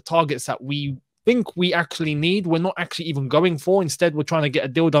of that, the targets that we think we actually need, we're not actually even going for. Instead, we're trying to get a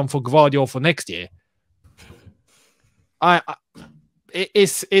deal done for Gvardiol for next year.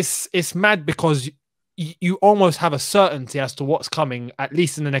 It's mad because you almost have a certainty as to what's coming, at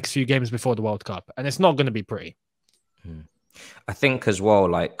least in the next few games before the World Cup. And it's not going to be pretty. I think as well,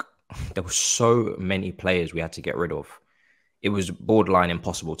 like, there were so many players we had to get rid of. It was borderline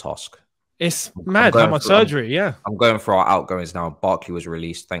impossible task. It's mad how much surgery, yeah. I'm going for our outgoings now. Barkley was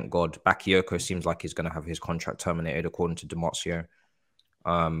released, thank God. Bakayoko seems like he's going to have his contract terminated, according to Demarcio.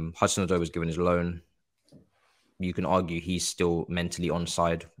 Hudson-Odoi was given his loan. You can argue he's still mentally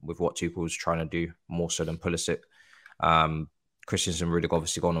onside with what Tuchel's trying to do, more so than Pulisic. Christensen, Rudiger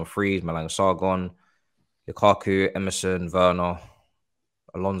obviously gone on freeze. Malang Sarr gone. Lukaku, Emerson, Werner.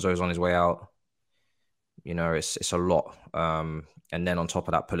 Alonso's on his way out. You know, it's a lot. And then on top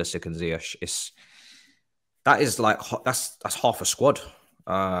of that, Pulisic and Ziyech, that's half a squad.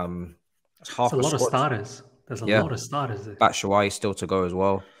 That's half a lot of starters. There's a lot of starters there. Batshuayi still to go as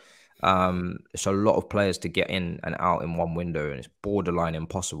well. It's a lot of players to get in and out in one window, and it's borderline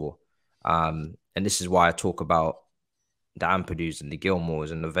impossible. And this is why I talk about the Ampadus and the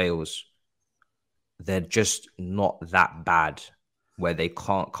Gilmores and the Vales. they're just not that bad where they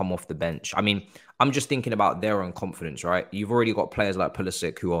can't come off the bench. I mean, I'm just thinking about their own confidence, right? You've already got players like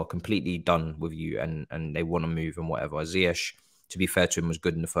Pulisic who are completely done with you and they want to move and whatever. Ziyech, to be fair to him, was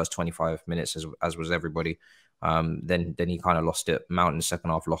good in the first 25 minutes, as was everybody. Then he kind of lost it. Mount in the second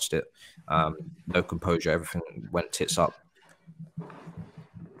half lost it. No composure. Everything went tits up.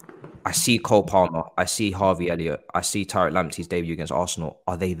 I see Cole Palmer. I see Harvey Elliott. I see Tariq Lamptey's debut against Arsenal.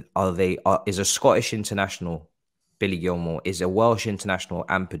 Is a Scottish international Billy Gilmore? Is a Welsh international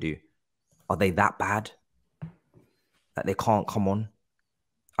Ampadu? Are they that bad that they can't come on?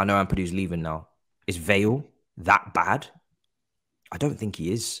 I know Ampadu's leaving now. Is Vale that bad? I don't think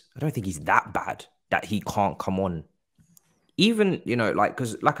he is. I don't think he's that bad that he can't come on. Even, you know, like,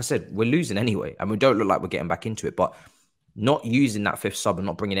 because like I said, we're losing anyway, and we don't look like we're getting back into it. But not using that fifth sub and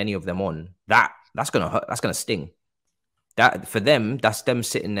not bringing any of them on, that's gonna hurt. That's gonna sting. That for them, that's them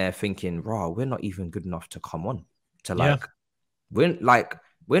sitting there thinking, "Raw, we're not even good enough to come on." To like, we're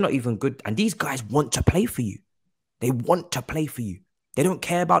not even good. And these guys want to play for you. They want to play for you. They don't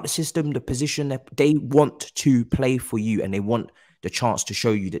care about the system, the position. They want to play for you, and they want the chance to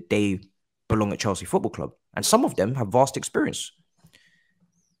show you that they belong at Chelsea Football Club. And some of them have vast experience.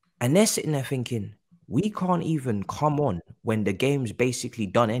 And they're sitting there thinking, we can't even come on when the game's basically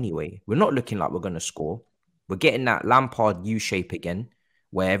done anyway. We're not looking like we're going to score. We're getting that Lampard U-shape again,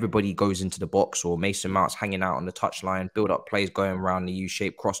 where everybody goes into the box, or Mason Mount's hanging out on the touchline, build up plays going around the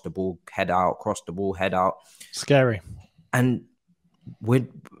U-shape, cross the ball, head out, cross the ball, head out. Scary. And we're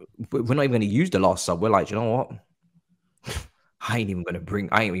not even going to use the last sub. We're like, you know what?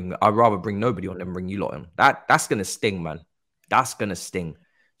 I'd rather bring nobody on than bring you lot on. That's going to sting, man. That's going to sting.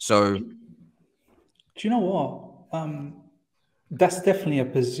 So... Do you know what? That's definitely a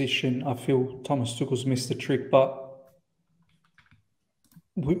position I feel Thomas Tuchel's missed the trick, but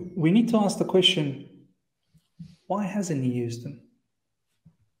we need to ask the question, why hasn't he used them?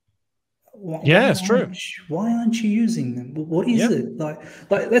 It's true. Why aren't you using them? What is it? Like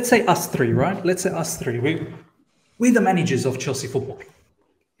let's say us three, right? Let's say us three. We're the managers of Chelsea Football Club.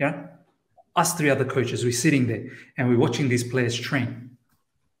 Yeah? Us three other coaches, we're sitting there and we're watching these players train.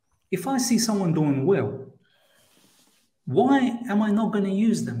 If I see someone doing well, why am I not going to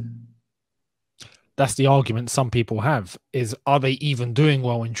use them? That's the argument some people have, is are they even doing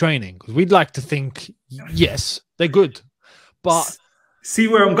well in training? Because we'd like to think, yes, they're good. But see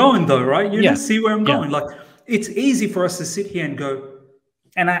where I'm going though, right? You see where I'm going. Like, it's easy for us to sit here and go,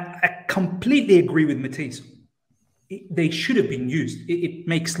 and I completely agree with Matisse. They should have been used. It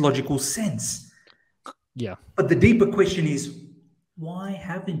makes logical sense. Yeah. But the deeper question is, why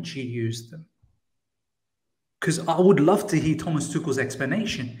haven't you used them? Because I would love to hear Thomas Tuchel's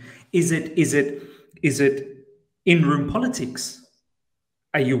explanation. Is it in-room politics?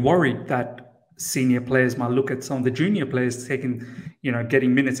 Are you worried that senior players might look at some of the junior players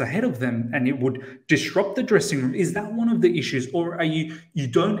getting minutes ahead of them, and it would disrupt the dressing room? Is that one of the issues? Or are you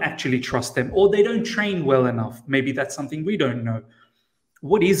don't actually trust them, or they don't train well enough? Maybe that's something we don't know.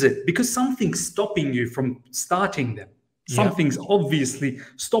 What is it? Because something's stopping you from starting them. Something's obviously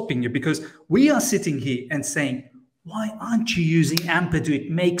stopping you, because we are sitting here and saying, why aren't you using Ampadu?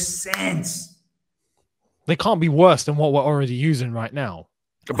 It makes sense. They can't be worse than what we're already using right now.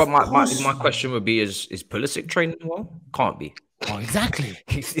 But my question would be, is Pulisic training well? Can't be. Oh, exactly.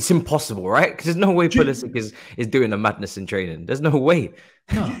 It's impossible, right? Because there's no way Pulisic is doing a madness in training. There's no way.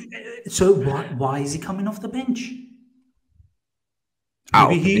 No. So why is he coming off the bench?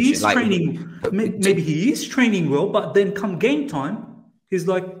 Maybe he is training. Maybe he is training well, but then come game time, he's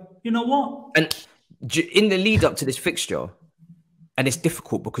like, you know what? And in the lead up to this fixture, and it's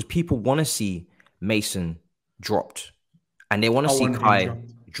difficult because people want to see Mason dropped, and they want to see Kai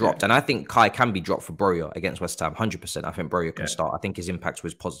dropped. And I think Kai can be dropped for Broja against West Ham, 100%. I think Broja can start. I think his impact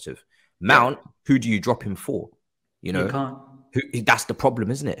was positive. Mount, who do you drop him for? You know, you can't. That's the problem,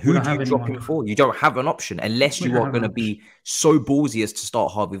 isn't it? Who do you drop him for? You don't have an option unless you are going to be so ballsy as to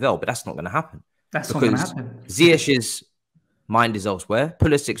start Harvey Vale, but that's not going to happen. That's not going to happen. Ziyech's mind is elsewhere.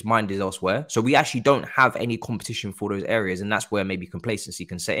 Pulisic's mind is elsewhere. So we actually don't have any competition for those areas, and that's where maybe complacency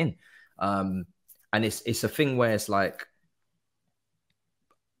can set in. And it's a thing where it's like,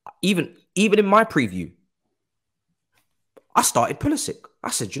 even in my preview, I started Pulisic. I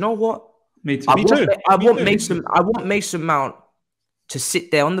said, you know what? Me too. I want Mason Mount to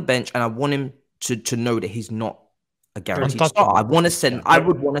sit there on the bench, and I want him to know that he's not a guaranteed starter. I would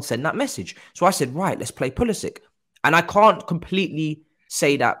want to send that message. So I said, right, let's play Pulisic. And I can't completely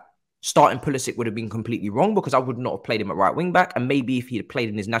say that starting Pulisic would have been completely wrong, because I would not have played him at right wing back. And maybe if he had played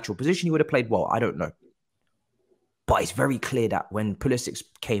in his natural position, he would have played well. I don't know. But it's very clear that when Pulisic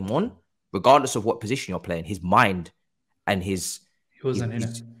came on, regardless of what position you're playing, his mind and his He wasn't in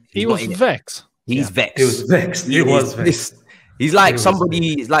it. He was vexed. He's vexed. He was vexed. He was vexed. He's like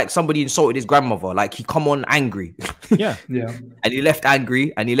somebody insulted his grandmother. Like he come on angry. Yeah. And he left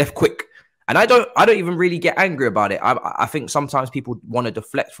angry and he left quick. And I don't even really get angry about it. I think sometimes people want to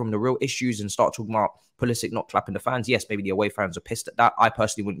deflect from the real issues and start talking about Pulisic not clapping the fans. Yes, maybe the away fans are pissed at that. I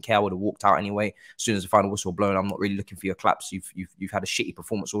personally wouldn't care. I would have walked out anyway. As soon as the final whistle blown, I'm not really looking for your claps. You've had a shitty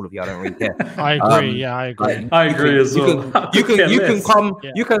performance, all of you. I don't really care. I agree. I agree. I agree as well.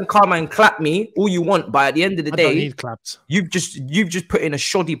 You can come and clap me all you want, but at the end of the day, don't need claps. You've just put in a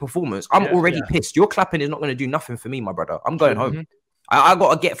shoddy performance. I'm already pissed. Your clapping is not going to do nothing for me, my brother. I'm going home. I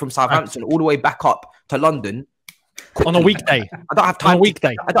got to get from Southampton all the way back up to London quickly. On a weekday. I don't have time. On a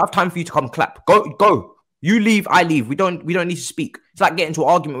weekday. I don't have time for you to come clap. Go. You leave. I leave. We don't need to speak. It's like getting into an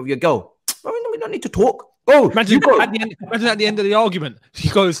argument with your girl. We don't need to talk. Go. Imagine at the end of the argument, she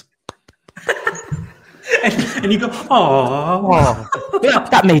goes, and you go, oh,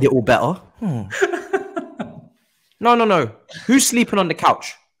 that made it all better. No. Who's sleeping on the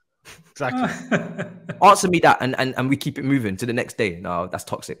couch? Exactly. Answer me that, and we keep it moving to the next day. No, that's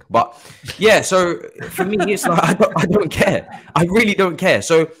toxic. But yeah, so for me, it's like I don't care. I really don't care.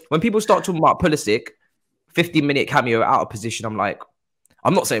 So when people start talking about Pulisic, 15-minute cameo out of position, I'm like,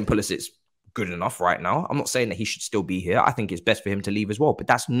 I'm not saying Pulisic's good enough right now. I'm not saying that he should still be here. I think it's best for him to leave as well. But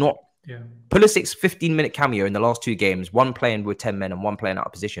that's not Pulisic's 15-minute cameo in the last 2 games, one playing with 10 men and one playing out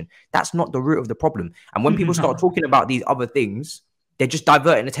of position. That's not the root of the problem. And when people start talking about these other things, they're just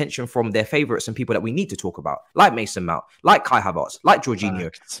diverting attention from their favourites and people that we need to talk about, like Mason Mount, like Kai Havertz, like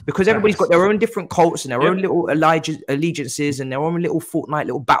Jorginho, because everybody's got their own different cults and their own little allegiances and their own little fortnight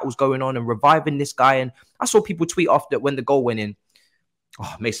little battles going on and reviving this guy. And I saw people tweet after when the goal went in,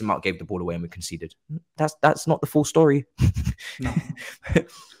 oh, Mason Mount gave the ball away and we conceded. That's not the full story. No.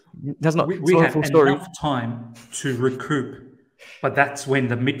 That's not we the had full story. Enough time to recoup, but that's when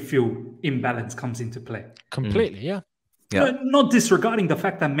the midfield imbalance comes into play. Completely, yeah. Yeah. Not disregarding the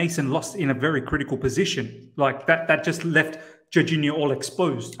fact that Mason lost in a very critical position. Like that just left Jorginho all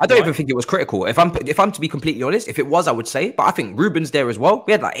exposed. I don't even think it was critical. If I'm to be completely honest, if it was, I would say. But I think Ruben's there as well.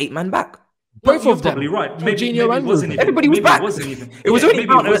 We had like 8 men back. Both of them. Probably right. Jorginho and Ruben. Everybody was back. It was only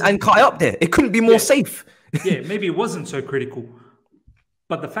Mount and Kai up there. It couldn't be more safe. Yeah, maybe it wasn't so critical.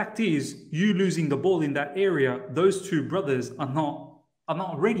 But the fact is, you losing the ball in that area, those 2 brothers are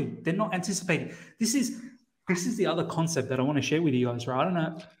not ready. They're not anticipating. This is the other concept that I want to share with you guys, right? I don't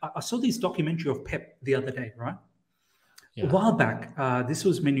know. I saw this documentary of Pep the other day, right? Yeah. A while back. This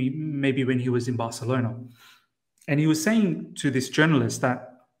was maybe when he was in Barcelona. And he was saying to this journalist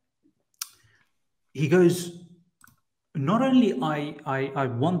that he goes, not only I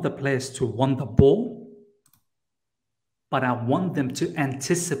want the players to want the ball, but I want them to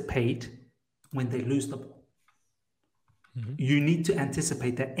anticipate when they lose the ball. Mm-hmm. You need to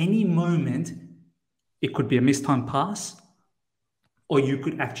anticipate that any moment it could be a mistimed pass, or you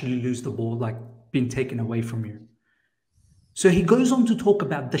could actually lose the ball, like being taken away from you. So he goes on to talk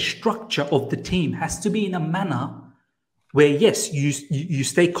about the structure of the team has to be in a manner where, yes, you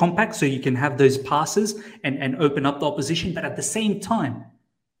stay compact so you can have those passes and open up the opposition. But at the same time,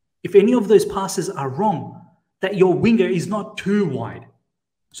 if any of those passes are wrong, that your winger is not too wide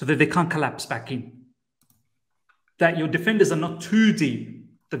so that they can't collapse back in. That your defenders are not too deep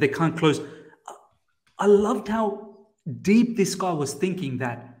that they can't close. I loved how deep this guy was thinking,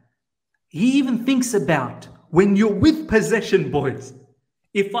 that he even thinks about when you're with possession, boys,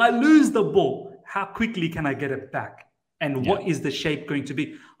 if I lose the ball, how quickly can I get it back? And what is the shape going to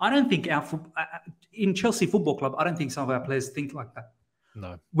be? I don't think in Chelsea Football Club, I don't think some of our players think like that.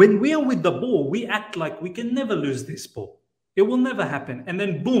 No. When we are with the ball, we act like we can never lose this ball. It will never happen. And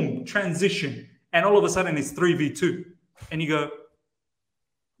then boom, transition. And all of a sudden it's 3v2. And you go,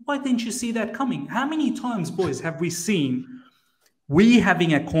 why didn't you see that coming? How many times, boys, have we seen we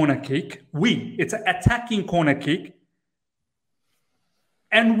having a corner kick? It's an attacking corner kick.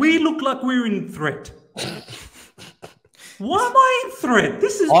 And we look like we're in threat. Why am I in threat?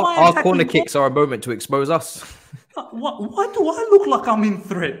 This is our corner kicks are a moment to expose us. Why do I look like I'm in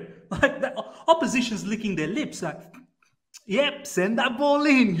threat? Like the opposition's licking their lips. Like, yep, send that ball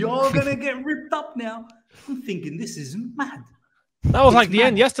in. You're going to get ripped up now. I'm thinking, this is mad. That was like the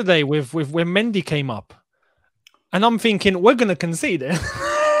end yesterday with when Mendy came up. And I'm thinking, we're going to concede it.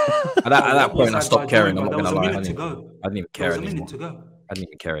 At that point, I stopped caring. I'm not going to lie. I didn't even care anymore. I didn't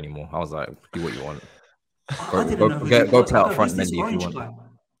even care anymore. I was like, do what you want. Go play up front, Mendy, if you want.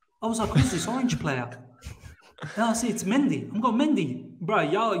 I was like, who's this orange player? And I see it's Mendy. I'm going, Mendy, bro,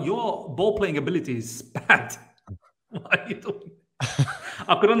 your ball playing ability is bad. What are you doing?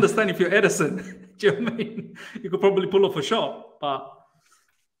 I could understand if you're Edison. Do you know what I mean? You could probably pull off a shot, but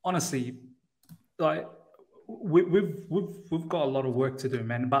honestly, like we've got a lot of work to do,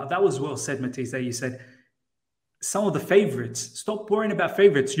 man. But that was well said, Matisse. That you said some of the favorites. Stop worrying about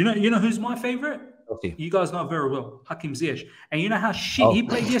favorites. You know who's my favorite? Okay. You guys know very well, Hakim Ziyech. And you know how shit he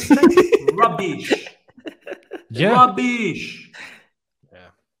played yesterday? Rubbish. Yeah. Rubbish. Yeah.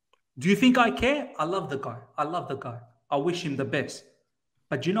 Do you think I care? I love the guy. I wish him the best.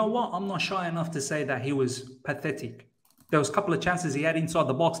 But you know what? I'm not shy enough to say that he was pathetic. There was a couple of chances he had inside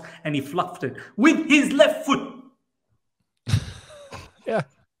the box and he fluffed it with his left foot. Yeah.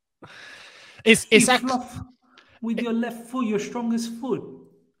 It's actually with your left foot, your strongest foot.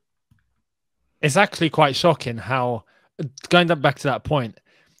 It's actually quite shocking how, going back to that point,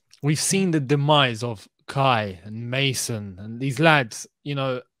 we've seen the demise of Kai and Mason and these lads, you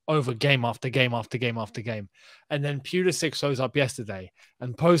know, over game after game after game after game. And then Pulisic shows up yesterday,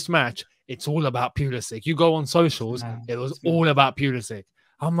 and post-match, it's all about Pulisic. You go on socials, it was all about Pulisic.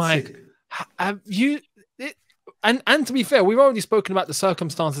 I'm like, have you... And to be fair, we've already spoken about the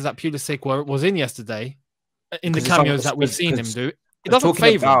circumstances that Pulisic was in yesterday, in the cameos that we've seen him do. It doesn't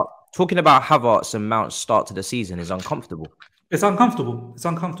favour. Talking about Havertz and Mount's start to the season is uncomfortable. It's uncomfortable. It's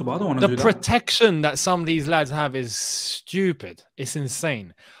uncomfortable. I don't want to do that. The protection that some of these lads have is stupid. It's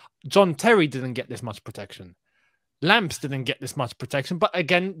insane. John Terry didn't get this much protection. Lamps didn't get this much protection. But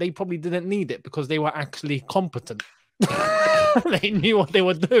again, they probably didn't need it because they were actually competent. They knew what they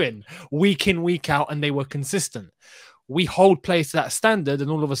were doing week in, week out, and they were consistent. We hold players to that standard,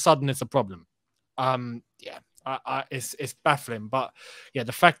 and all of a sudden it's a problem. It's baffling. But yeah,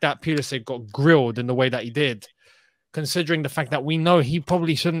 the fact that Pulisic got grilled in the way that he did, considering the fact that we know he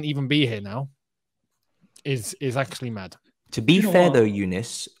probably shouldn't even be here now, is actually mad. To be fair though,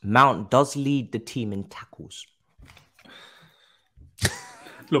 Younes, Mount does lead the team in tackles.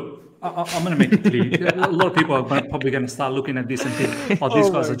 Look, I'm going to make it clear. A lot of people are probably going to start looking at this and think, oh, these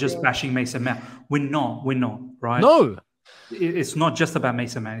guys are just bashing Mason Mount. We're not, right? No. It's not just about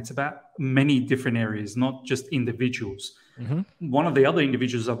Mason Mount. It's about many different areas, not just individuals. One of the other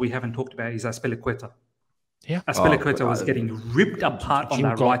individuals that we haven't talked about is Azpilicueta. Yeah. Azpilicueta was getting ripped apart on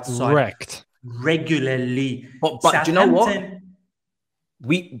that right side. Wrecked. Regularly. But do you know what?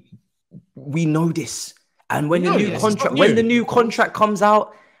 We know this. And when the new contract comes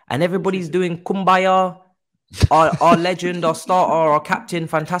out and everybody's doing Kumbaya, our legend, our starter, our captain,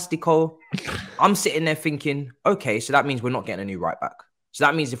 Fantastico, I'm sitting there thinking, okay, so that means we're not getting a new right back. So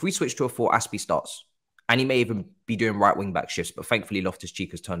that means if we switch to a 4, Aspie starts. And he may even be doing right wing back shifts, but thankfully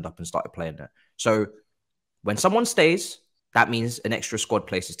Loftus-Cheek has turned up and started playing there. So when someone stays, that means an extra squad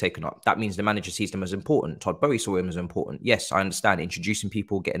place is taken up. That means the manager sees them as important. Todd Bowie saw him as important. Yes, I understand. Introducing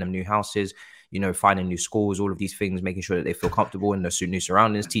people, getting them new houses, you know, finding new schools, all of these things, making sure that they feel comfortable in their new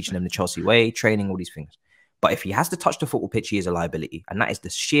surroundings, teaching them the Chelsea way, training, all these things. But if he has to touch the football pitch, he is a liability. And that is the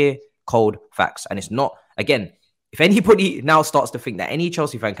sheer cold facts. And it's not, again, if anybody now starts to think that any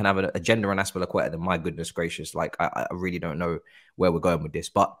Chelsea fan can have an agenda on Azpilicueta, then my goodness gracious, like I really don't know where we're going with this.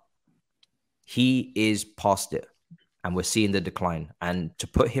 But he is past it. And we're seeing the decline. And to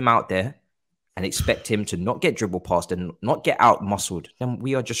put him out there and expect him to not get dribbled past and not get out muscled, then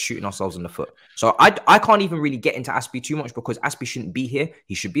we are just shooting ourselves in the foot. So I can't even really get into Aspie too much because Aspie shouldn't be here.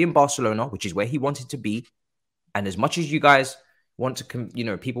 He should be in Barcelona, which is where he wanted to be. And as much as you guys want to,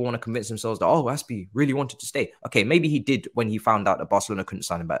 people want to convince themselves that, oh, Aspie really wanted to stay. Okay, maybe he did when he found out that Barcelona couldn't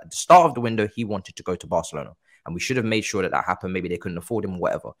sign him. But at the start of the window, he wanted to go to Barcelona. And we should have made sure that that happened. Maybe they couldn't afford him or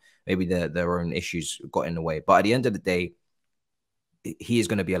whatever. Maybe their own issues got in the way. But at the end of the day, he is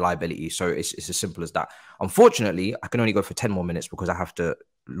going to be a liability. So it's as simple as that. Unfortunately, I can only go for 10 more minutes because I have to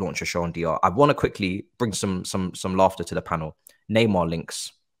launch a show on DR. I want to quickly bring some laughter to the panel. Neymar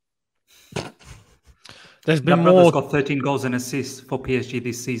links. There's been more. more. Got 13 goals and assists for PSG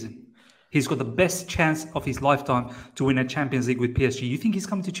this season. He's got the best chance of his lifetime to win a Champions League with PSG. You think he's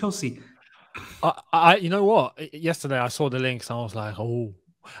coming to Chelsea? You know what? Yesterday I saw the links and I was like, oh.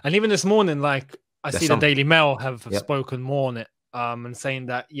 And even this morning, like I see the Daily Mail have spoken more on it, and saying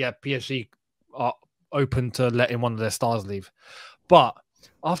that PSG are open to letting one of their stars leave. But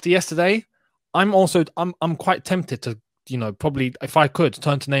after yesterday, I'm quite tempted to, probably if I could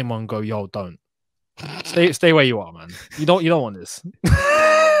turn to Neymar and go, yo, don't stay where you are, man. You don't want this.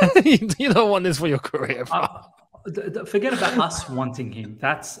 You don't want this for your career. Forget about us wanting him.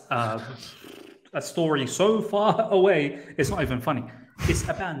 That's a story so far away. It's not even funny. It's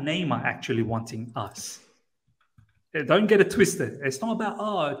about Neymar actually wanting us. Don't get it twisted. It's not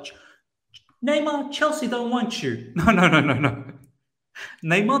about, Neymar, Chelsea don't want you. No.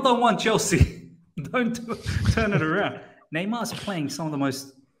 Neymar don't want Chelsea. Don't turn it around. Neymar's playing some of the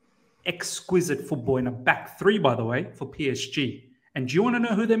most exquisite football in a back three, by the way, for PSG. And do you want to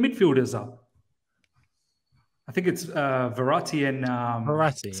know who their midfielders are? I think it's Verratti and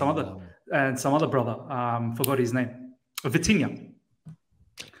Verratti, some other brother. Forgot his name. Vitinha.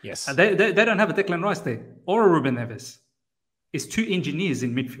 Yes. They don't have a Declan Rice there or a Ruben Neves. It's two engineers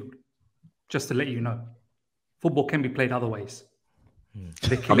in midfield. Just to let you know, football can be played other ways.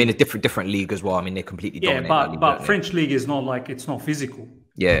 I mean, a different league as well. I mean, they completely dominate. Yeah, but French league is not like, it's not physical.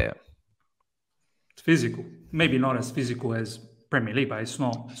 Yeah, it's physical. Maybe not as physical as Premier League, but it's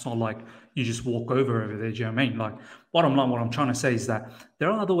not like you just walk over there. Do you know what I mean? Like, bottom line, what I'm trying to say is that there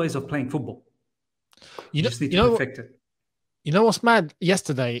are other ways of playing football. You just need to perfect it. You know what's mad?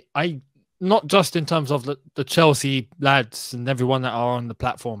 Yesterday, not just in terms of the Chelsea lads and everyone that are on the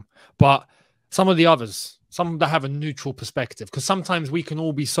platform, but some of the others, some that have a neutral perspective. Because sometimes we can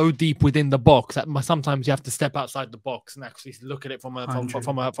all be so deep within the box that sometimes you have to step outside the box and actually look at it from a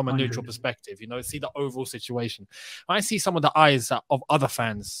neutral perspective. You know, see the overall situation. I see some of the eyes of other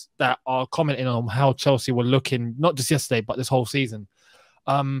fans that are commenting on how Chelsea were looking, not just yesterday, but this whole season.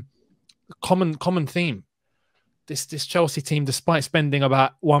 Common theme. This Chelsea team, despite spending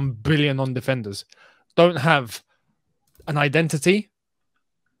about 1 billion on defenders, don't have an identity.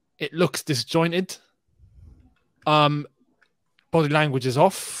 It looks disjointed. Body language is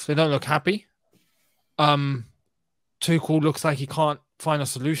off. They don't look happy. Tuchel looks like he can't find a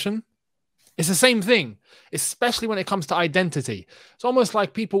solution. It's the same thing, especially when it comes to identity. It's almost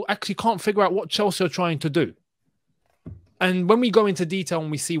like people actually can't figure out what Chelsea are trying to do. And when we go into detail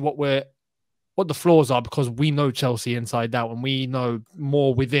and we see what the flaws are, because we know Chelsea inside out and we know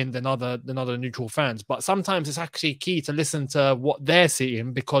more within than other neutral fans. But sometimes it's actually key to listen to what they're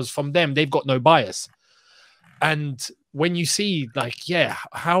seeing, because from them, they've got no bias. And when you see, like, yeah,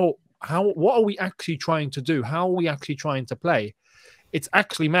 what are we actually trying to do? How are we actually trying to play? It's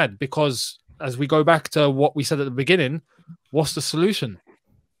actually mad, because as we go back to what we said at the beginning, what's the solution?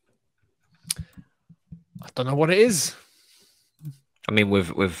 I don't know what it is. I mean,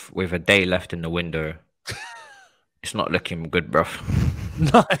 with a day left in the window, it's not looking good, bro.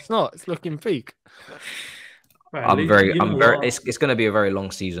 No, it's not. It's looking peak. Right, it's going to be a very long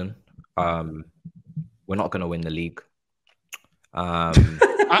season. We're not going to win the league. I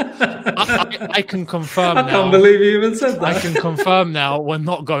can confirm. I can't believe you even said that. I can confirm now we're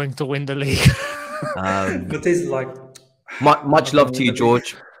not going to win the league. But this is like much love to you,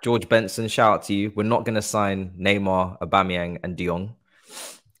 George. George Benson, shout out to you. We're not going to sign Neymar, Aubameyang, and De Jong.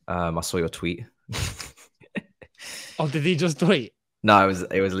 I saw your tweet. Oh, did he just tweet? No,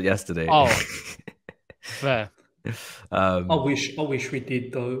 it was yesterday. Oh, fair. I wish we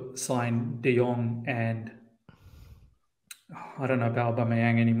did though sign De Jong and I don't know about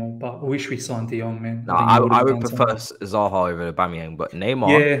Aubameyang anymore, but I wish we signed De Jong, man. No, I would prefer Zaha over Aubameyang, but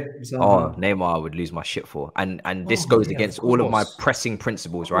Neymar, Neymar I would lose my shit for. And this goes against all of my pressing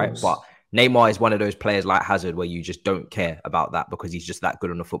principles, right? But Neymar is one of those players like Hazard where you just don't care about that because he's just that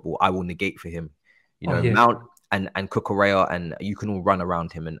good on the football. I will negate for him. You know, Mount and Cucurella, and you can all run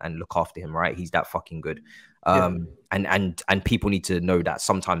around him and look after him, right? He's that fucking good. And people need to know that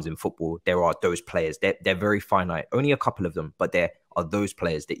sometimes in football there are those players. They're very finite, only a couple of them, but there are those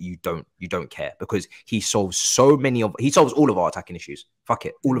players that you don't care, because he solves all of our attacking issues. Fuck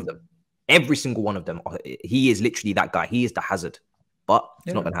it, all of them, every single one of them. He is literally that guy. He is the Hazard, but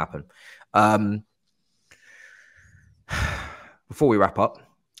it's not going to happen. Before we wrap up,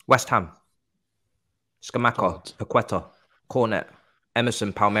 West Ham, Scamacca, Paqueta, Cornet,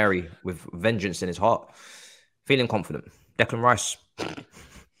 Emerson, Palmieri with vengeance in his heart. Feeling confident. Declan Rice.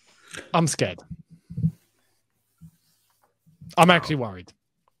 I'm scared. I'm actually worried.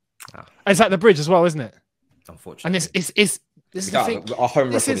 It's at the Bridge as well, isn't it? Unfortunately. And this is the thing. Our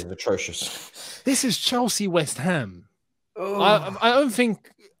home record is atrocious. This is Chelsea West Ham. I don't think...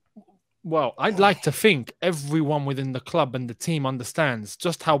 Well, I'd like to think everyone within the club and the team understands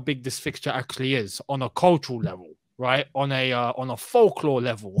just how big this fixture actually is on a cultural level, right? On a folklore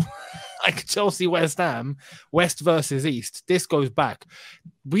level. Like Chelsea West Ham, West versus East. This goes back.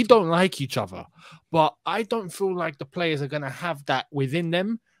 We don't like each other, but I don't feel like the players are going to have that within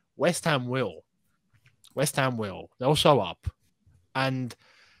them. West Ham will. West Ham will. They'll show up. And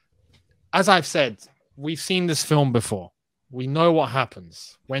as I've said, we've seen this film before. We know what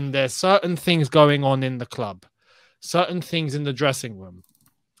happens when there's certain things going on in the club, certain things in the dressing room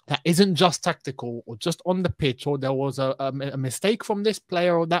that isn't just tactical or just on the pitch, or there was a mistake from this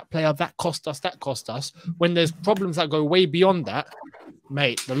player or that player that cost us. When there's problems that go way beyond that,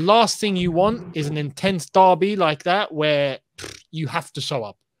 mate, the last thing you want is an intense derby like that where you have to show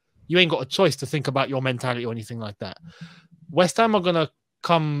up. you ain't got a choice to think about your mentality or anything like that. West Ham are going to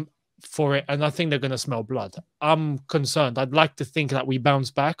come for it, and I think they're going to smell blood. I'm concerned. I'd like to think that we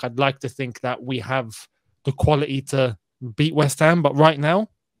bounce back. I'd like to think that we have the quality to beat West Ham, but right now,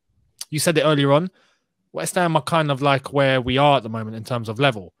 you said it earlier on, West Ham are kind of like where we are at the moment in terms of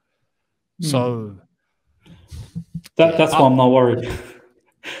level. So that's why I'm not worried.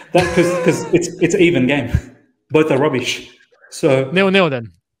 Because it's an even game. Both are rubbish. So 0-0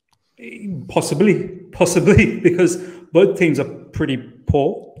 then. Possibly, because both teams are pretty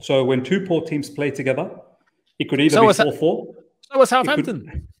poor. So when two poor teams play together, it could either be 4-4. So was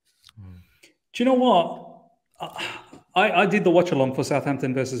Southampton. Do you know what? I did the watch along for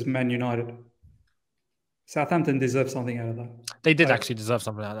Southampton versus Man United. Southampton deserves something out of that. They did actually deserve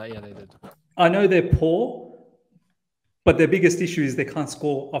something out of that. Yeah, they did. I know they're poor, but their biggest issue is they can't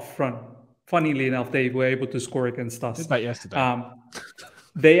score up front. Funnily enough, they were able to score against us. Did that yesterday.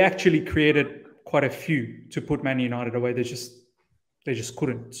 They actually created quite a few to put Man United away. They just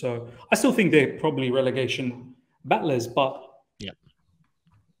couldn't. So I still think they're probably relegation battlers, but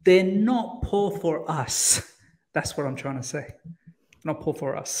they're not poor for us. That's what I'm trying to say. Not poor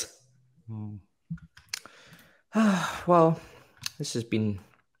for us. Well, this has been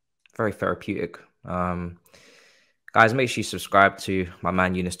very therapeutic. Guys, make sure you subscribe to my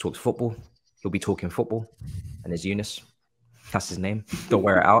man Younes Talks Football. He'll be talking football, and there's Younes. That's his name. Don't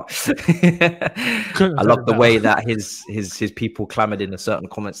wear it out. I love the way that his people clamored in a certain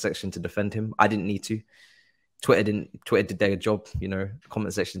comment section to defend him. I didn't need to. Twitter did their job. You know,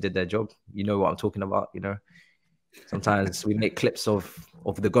 comment section did their job. You know what I'm talking about. You know, sometimes we make clips of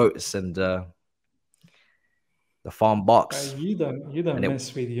the goats and the farm box. You don't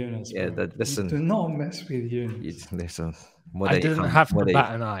mess with Younes. Yeah, listen. Do not mess with Younes. Listen. I didn't have to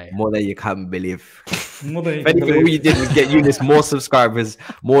bat an eye. More than you can't believe. All you did was get Younes more subscribers,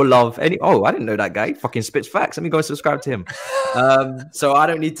 more love. I didn't know that guy. He fucking spits facts. Let me go and subscribe to him. So I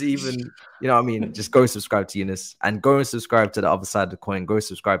don't need to even, you know what I mean? Just go subscribe to Younes and go and subscribe to the other side of the coin. Go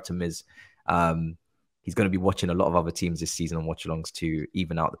subscribe to Miz. He's going to be watching a lot of other teams this season on watch-alongs to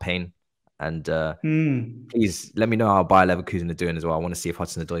even out the pain. And please let me know how Bayer Leverkusen are doing as well. I want to see if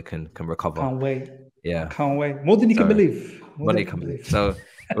Hudson-Odoi can recover. Can't wait. Yeah. Can't wait. More than you can believe. More than you can believe. So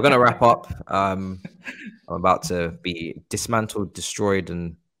we're going to wrap up. I'm about to be dismantled, destroyed,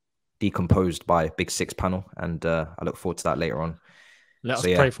 and decomposed by Big Six panel. And I look forward to that later on. Let us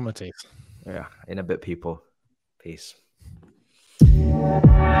pray for my teeth. Yeah. In a bit, people. Peace.